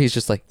later he's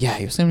just like, yeah,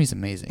 Yosemite's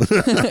amazing.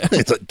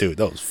 It's like, dude,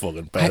 that was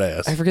fucking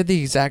badass. I forget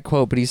the exact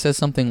quote, but he says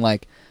something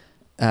like,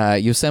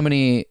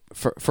 Yosemite,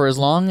 for as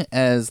long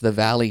as the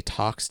valley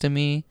talks to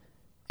me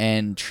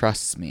and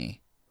trusts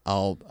me,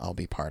 I'll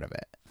be part of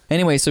it.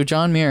 Anyway, so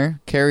John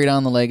Muir carried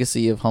on the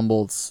legacy of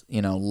Humboldt's,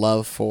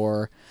 love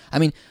for,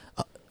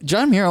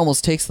 John Muir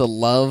almost takes the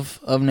love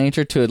of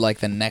nature to like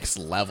the next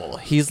level.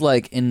 He's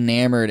like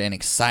enamored and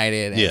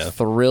excited and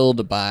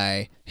thrilled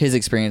by his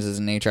experiences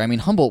in nature. I mean,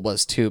 Humboldt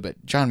was too,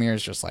 but John Muir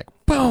is just like,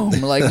 boom,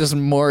 like just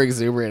more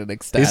exuberant and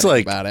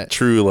ecstatic about it.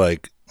 True,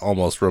 like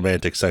almost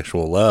romantic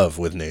sexual love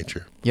with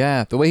nature.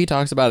 Yeah, the way he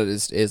talks about it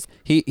is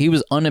he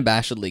was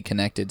unabashedly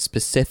connected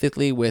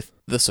specifically with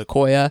the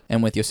sequoia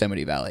and with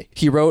Yosemite Valley.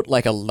 He wrote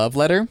like a love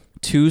letter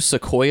to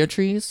sequoia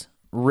trees,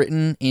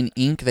 written in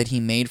ink that he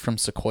made from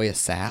sequoia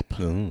sap.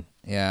 Mm.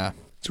 Yeah.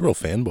 He's a real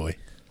fanboy.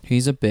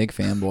 He's a big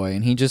fanboy,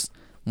 and he just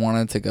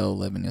wanted to go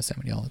live in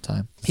Yosemite all the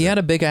time. He had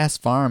a big-ass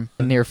farm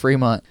near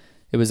Fremont.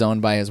 It was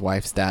owned by his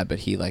wife's dad, but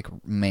he, like,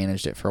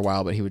 managed it for a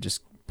while, but he would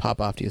just pop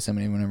off to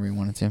Yosemite whenever he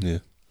wanted to. Yeah.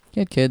 He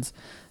had kids.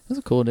 He was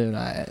a cool dude.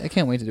 I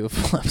can't wait to do a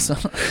full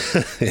episode.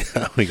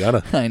 Yeah, we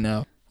gotta. I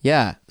know.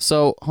 Yeah,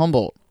 so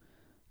Humboldt.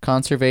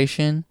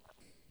 Conservation,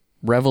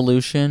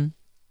 revolution,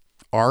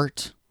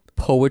 art,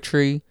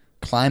 poetry,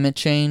 climate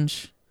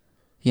change.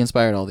 He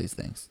inspired all these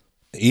things.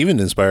 Even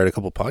inspired a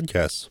couple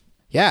podcasts.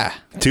 Yeah.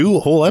 2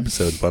 whole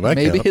episodes by my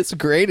count. Maybe his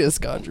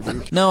greatest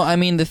contribution. No, I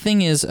mean, the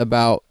thing is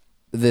about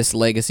this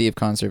legacy of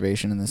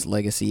conservation and this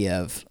legacy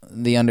of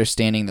the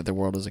understanding that the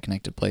world is a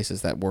connected place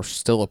is that we're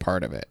still a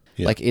part of it.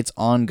 Yeah. Like, it's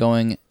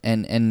ongoing,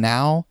 and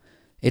now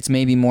it's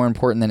maybe more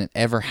important than it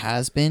ever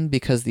has been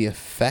because the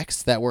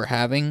effects that we're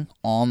having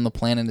on the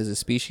planet as a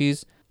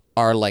species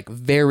are, like,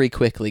 very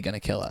quickly going to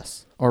kill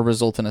us or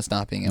result in us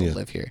not being able to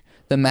live here.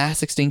 The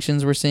mass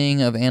extinctions we're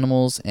seeing of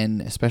animals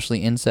and especially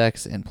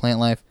insects and plant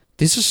life,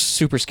 these are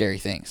super scary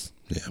things.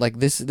 Yeah. Like,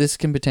 this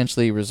can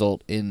potentially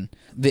result in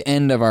the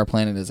end of our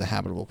planet as a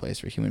habitable place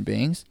for human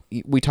beings.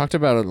 We talked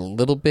about it a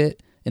little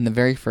bit in the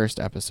very first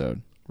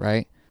episode,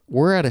 right?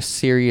 We're at a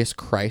serious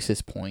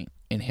crisis point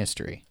in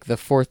history. The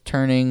fourth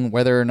turning,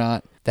 whether or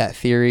not that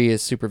theory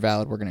is super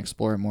valid, we're going to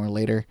explore it more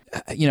later.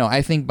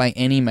 I think by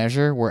any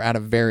measure, we're at a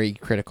very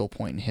critical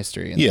point in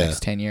history in the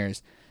next 10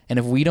 years. And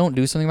if we don't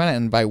do something about it,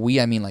 and by we,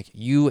 I mean like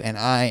you and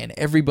I and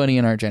everybody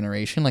in our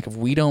generation, like if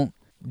we don't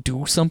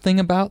do something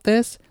about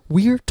this,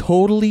 we're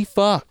totally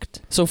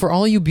fucked. So for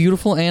all you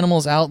beautiful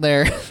animals out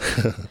there,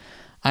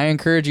 I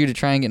encourage you to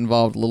try and get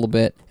involved a little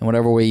bit in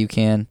whatever way you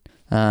can.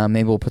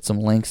 Maybe we'll put some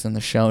links in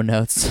the show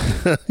notes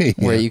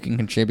where you can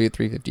contribute,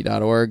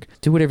 350.org.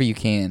 Do whatever you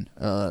can.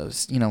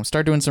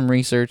 Start doing some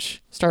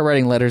research. Start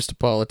writing letters to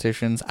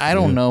politicians. I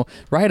don't know.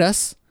 Write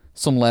us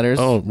some letters.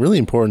 Oh, really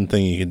important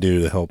thing you can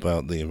do to help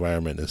out the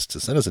environment is to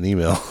send us an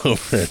email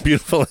over at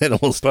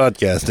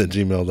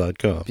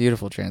beautifulanimalspodcast@gmail.com.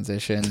 Beautiful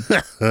transition.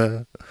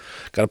 Got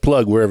to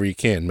plug wherever you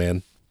can,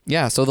 man.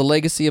 Yeah, so the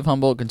legacy of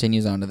Humboldt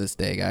continues on to this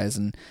day, guys,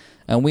 and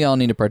we all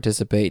need to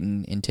participate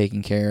in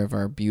taking care of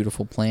our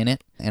beautiful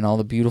planet and all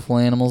the beautiful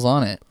animals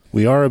on it.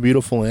 We are a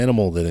beautiful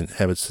animal that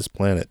inhabits this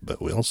planet,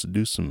 but we also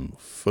do some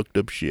fucked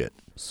up shit.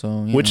 So,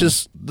 which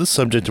is the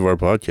subject of our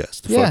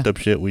podcast. The fucked up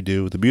shit we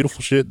do, the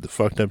beautiful shit, the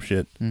fucked up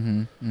shit.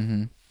 Mm-hmm,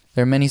 mm-hmm.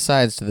 There are many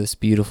sides to this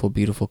beautiful,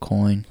 beautiful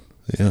coin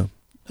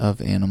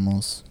of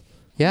animals.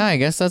 Yeah, I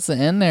guess that's the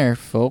end there,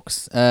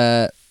 folks.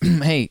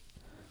 Hey,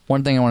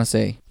 one thing I want to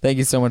say. Thank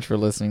you so much for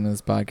listening to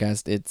this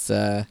podcast.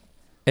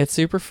 It's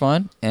super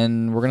fun,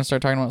 and we're going to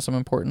start talking about some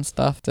important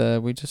stuff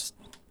that we just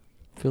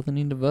feel the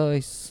need to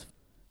voice.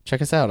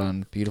 Check us out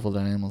on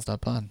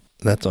beautiful.animals.pod.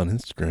 That's on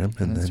Instagram,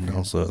 and then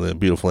also the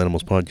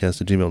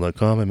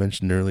beautifulanimalspodcast@gmail.com I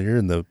mentioned earlier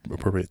in the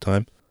appropriate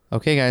time.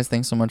 Okay, guys,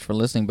 thanks so much for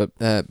listening. But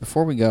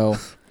before we go,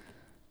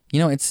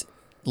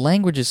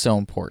 language is so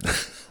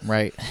important,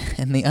 right?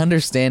 And the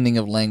understanding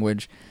of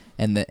language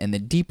and the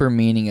deeper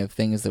meaning of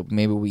things that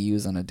maybe we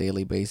use on a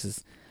daily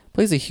basis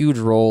plays a huge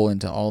role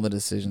into all the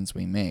decisions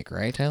we make,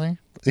 right, Tyler?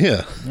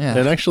 Yeah.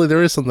 And actually,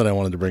 there is something I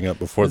wanted to bring up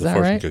before the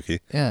fortune cookie.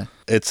 Yeah.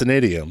 It's an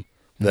idiom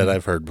that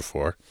I've heard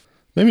before.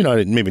 Maybe not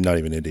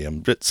even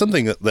idiom, but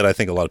something that I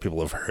think a lot of people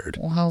have heard.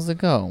 Well, how's it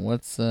go?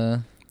 What's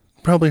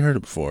Probably heard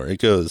it before. It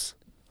goes,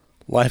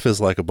 life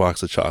is like a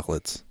box of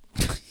chocolates.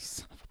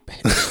 Son of a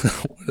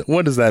bitch.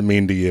 What does that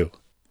mean to you?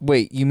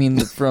 Wait, you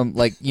mean from,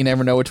 you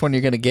never know which one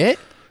you're going to get?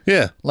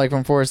 Yeah. Like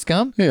from Forrest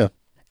Gump? Yeah.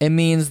 It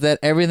means that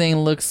everything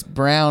looks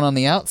brown on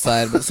the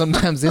outside, but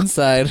sometimes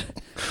inside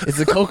it's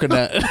a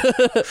coconut.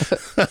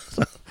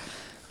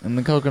 And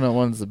the coconut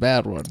one's the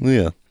bad one.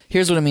 Yeah.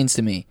 Here's what it means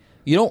to me.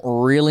 You don't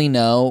really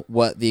know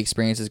what the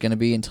experience is going to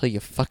be until you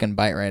fucking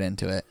bite right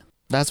into it.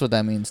 That's what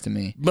that means to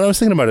me. But I was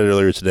thinking about it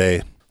earlier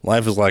today.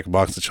 Life is like a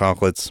box of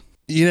chocolates.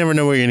 You never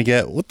know what you're going to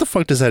get. What the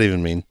fuck does that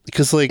even mean?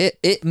 Because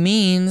it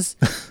means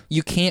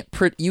you can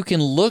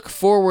look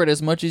forward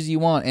as much as you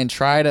want and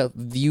try to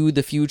view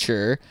the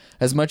future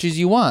as much as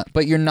you want,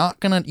 but you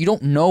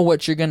don't know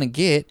what you're going to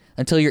get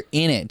until you're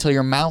in it, until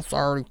your mouth's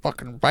already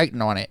fucking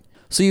biting on it.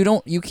 So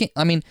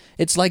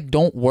it's like,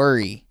 don't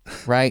worry,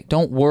 right?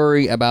 Don't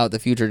worry about the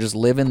future. Just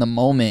live in the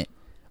moment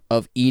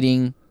of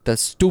eating the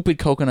stupid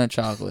coconut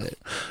chocolate.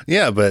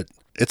 Yeah, but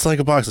it's like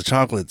a box of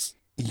chocolates.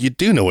 You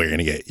do know what you're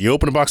going to get. You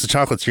open a box of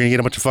chocolates, you're going to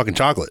get a bunch of fucking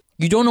chocolate.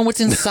 You don't know what's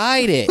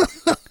inside it.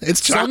 It's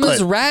chocolate.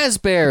 Some is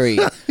raraspberry.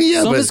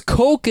 Yeah, some is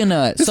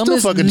coconut. It's some still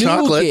is fucking nougat.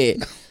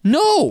 chocolate.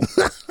 No,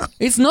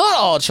 it's not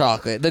all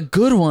chocolate. The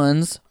good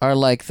ones are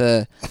like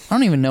I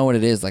don't even know what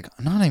it is. Like,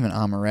 not even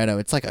amaretto.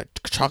 It's like a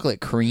chocolate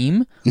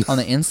cream on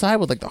the inside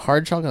with like the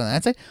hard chocolate on the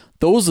outside.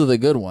 Those are the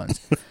good ones.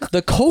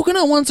 The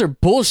coconut ones are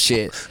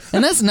bullshit.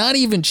 And that's not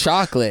even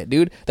chocolate,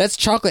 dude. That's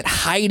chocolate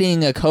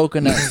hiding a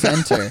coconut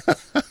center.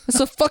 That's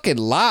a fucking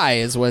lie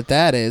is what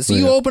that is. So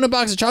you open a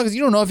box of chocolates,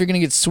 you don't know if you're going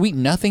to get sweet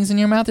nothings in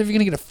your mouth or if you're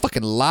going to get a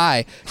fucking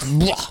lie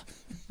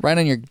right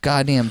on your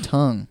goddamn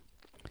tongue.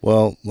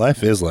 Well,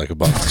 life is like a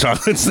box of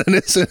chocolates then,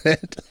 isn't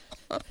it?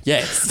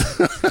 Yes.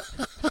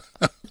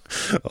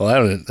 Well,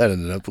 that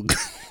ended up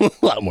a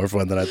lot more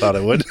fun than I thought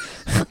it would.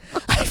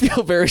 I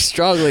feel very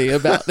strongly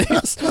about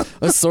these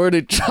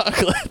assorted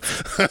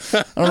chocolates.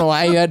 I don't know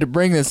why you had to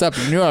bring this up.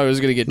 You knew I was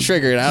going to get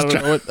triggered. I don't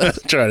know what.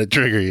 Trying to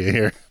trigger you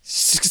here.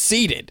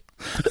 Succeeded.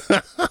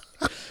 You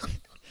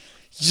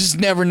just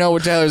never know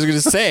what Tyler's going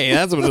to say.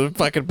 That's what a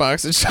fucking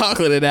box of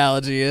chocolate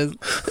analogy is.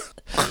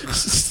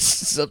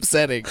 It's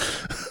upsetting.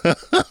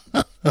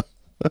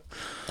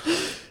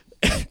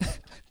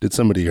 Did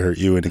somebody hurt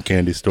you in a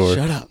candy store?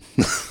 Shut up.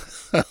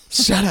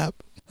 Shut up.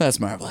 That's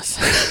marvelous.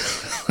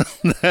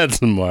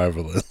 That's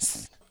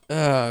marvelous.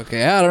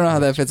 Okay, I don't know how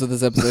that fits with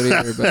this episode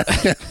either, but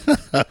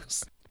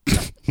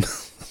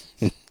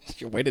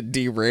your way to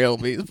derail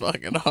me is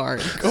fucking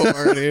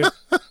hardcore,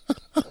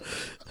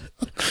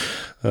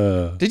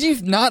 dude. Did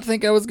you not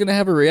think I was going to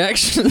have a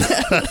reaction to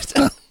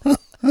that?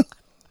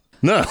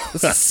 No.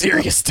 It's a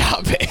serious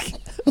topic.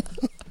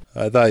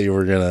 I thought you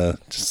were going to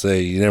just say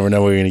you never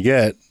know what you're going to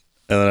get.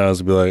 And then I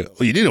was going to be like,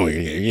 well, you do know what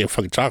you're going to get. You get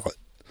fucking chocolate.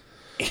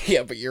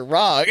 Yeah, but you're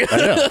wrong. I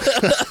know.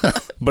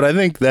 But I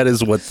think that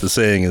is what the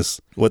saying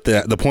is. What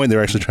the point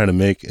they're actually trying to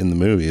make in the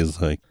movie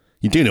is like,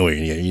 you do know what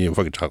you're going to get. You get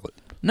fucking chocolate.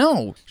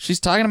 No, she's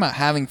talking about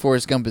having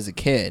Forrest Gump as a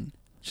kid.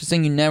 She's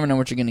saying you never know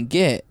what you're going to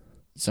get.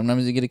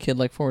 Sometimes you get a kid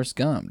like Forrest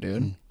Gump,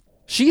 dude.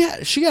 She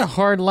had a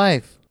hard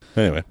life.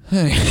 Anyway.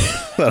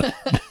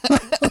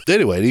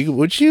 Anyway,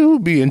 would you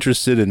be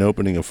interested in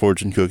opening a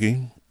fortune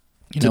cookie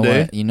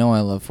today? You know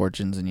I love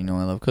fortunes and you know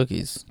I love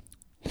cookies.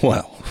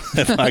 Well,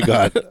 if I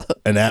got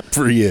an app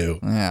for you.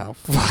 Yeah,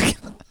 fuck.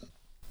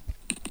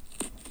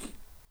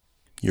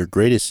 Your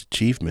greatest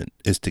achievement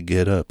is to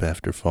get up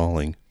after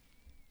falling.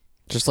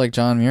 Just like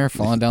John Muir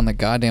falling down the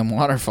goddamn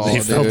waterfall,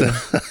 dude.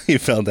 He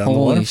fell down the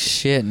waterfall. Holy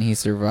shit, and he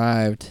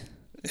survived.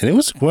 And it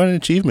was quite an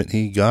achievement.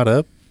 He got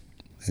up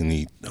and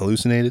he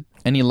hallucinated.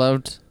 And he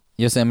loved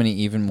Yosemite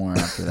even more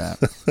after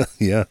that.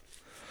 Yeah.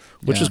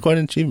 Which is quite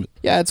an achievement.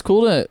 Yeah, it's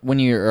cool to, when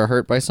you're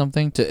hurt by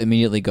something, to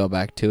immediately go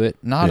back to it.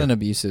 Not in an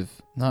abusive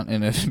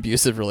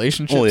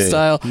relationship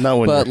style,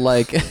 but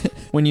like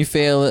when you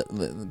fail,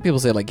 people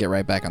say like get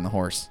right back on the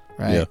horse,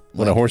 right? Yeah.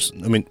 When a horse,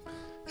 I mean,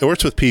 it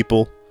works with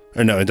people.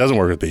 Or no, it doesn't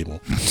work with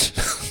people.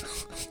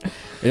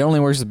 It only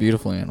works with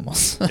beautiful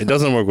animals. It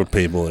doesn't work with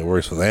people. It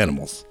works with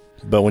animals.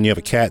 But when you have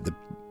a cat that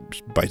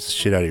bites the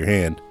shit out of your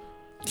hand,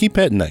 keep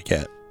petting that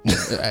cat.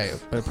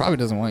 But it probably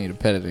doesn't want you to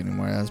pet it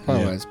anymore. That's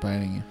probably why it's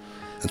biting you.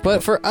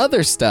 But for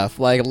other stuff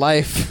like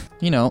life,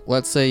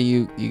 let's say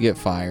you get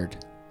fired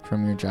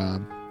from your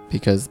job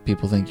because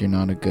people think you're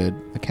not a good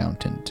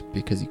accountant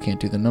because you can't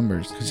do the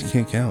numbers. Because you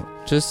can't count.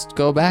 Just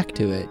go back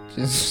to it.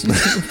 Just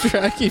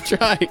keep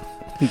trying.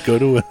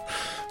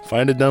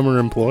 Find a dumber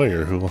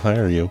employer who will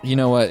hire you. You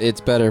know what? It's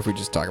better if we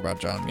just talk about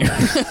John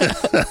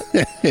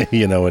Muir.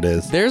 You know it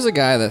is. There's a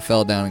guy that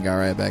fell down and got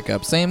right back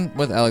up. Same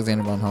with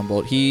Alexander von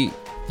Humboldt. They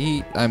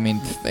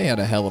had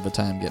a hell of a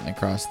time getting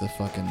across the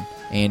fucking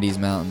Andes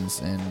Mountains,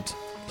 and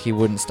he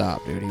wouldn't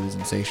stop, dude. He was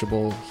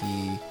insatiable.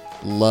 He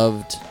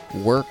loved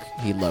work.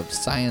 He loved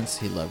science.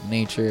 He loved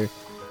nature.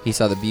 He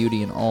saw the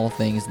beauty in all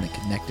things and the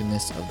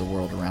connectedness of the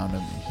world around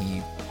him, and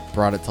he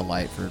brought it to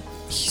light for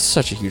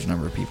such a huge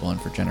number of people and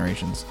for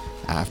generations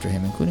after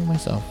him, including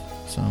myself.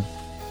 So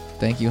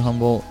thank you,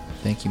 Humboldt.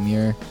 Thank you,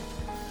 Muir.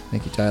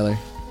 Thank you, Tyler.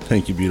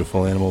 Thank you,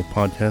 Beautiful Animal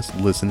Podcast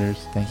listeners.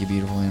 Thank you,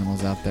 beautiful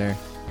animals out there.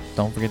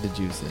 Don't forget to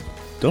juice it.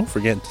 Don't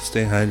forget to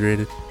stay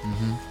hydrated.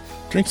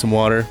 Drink some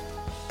water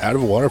out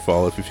of a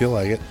waterfall if you feel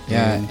like it.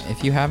 Yeah, and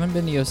if you haven't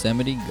been to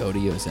Yosemite, go to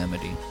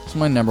Yosemite. It's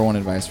my number one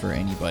advice for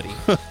anybody.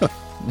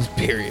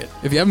 Period.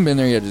 If you haven't been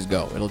there yet, just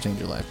go. It'll change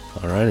your life.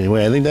 All right.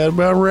 Anyway, I think that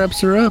about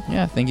wraps her up.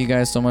 Yeah. Thank you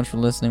guys so much for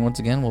listening once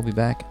again. We'll be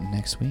back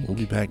next week. We'll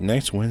be back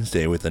next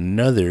Wednesday with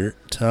another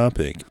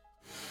topic.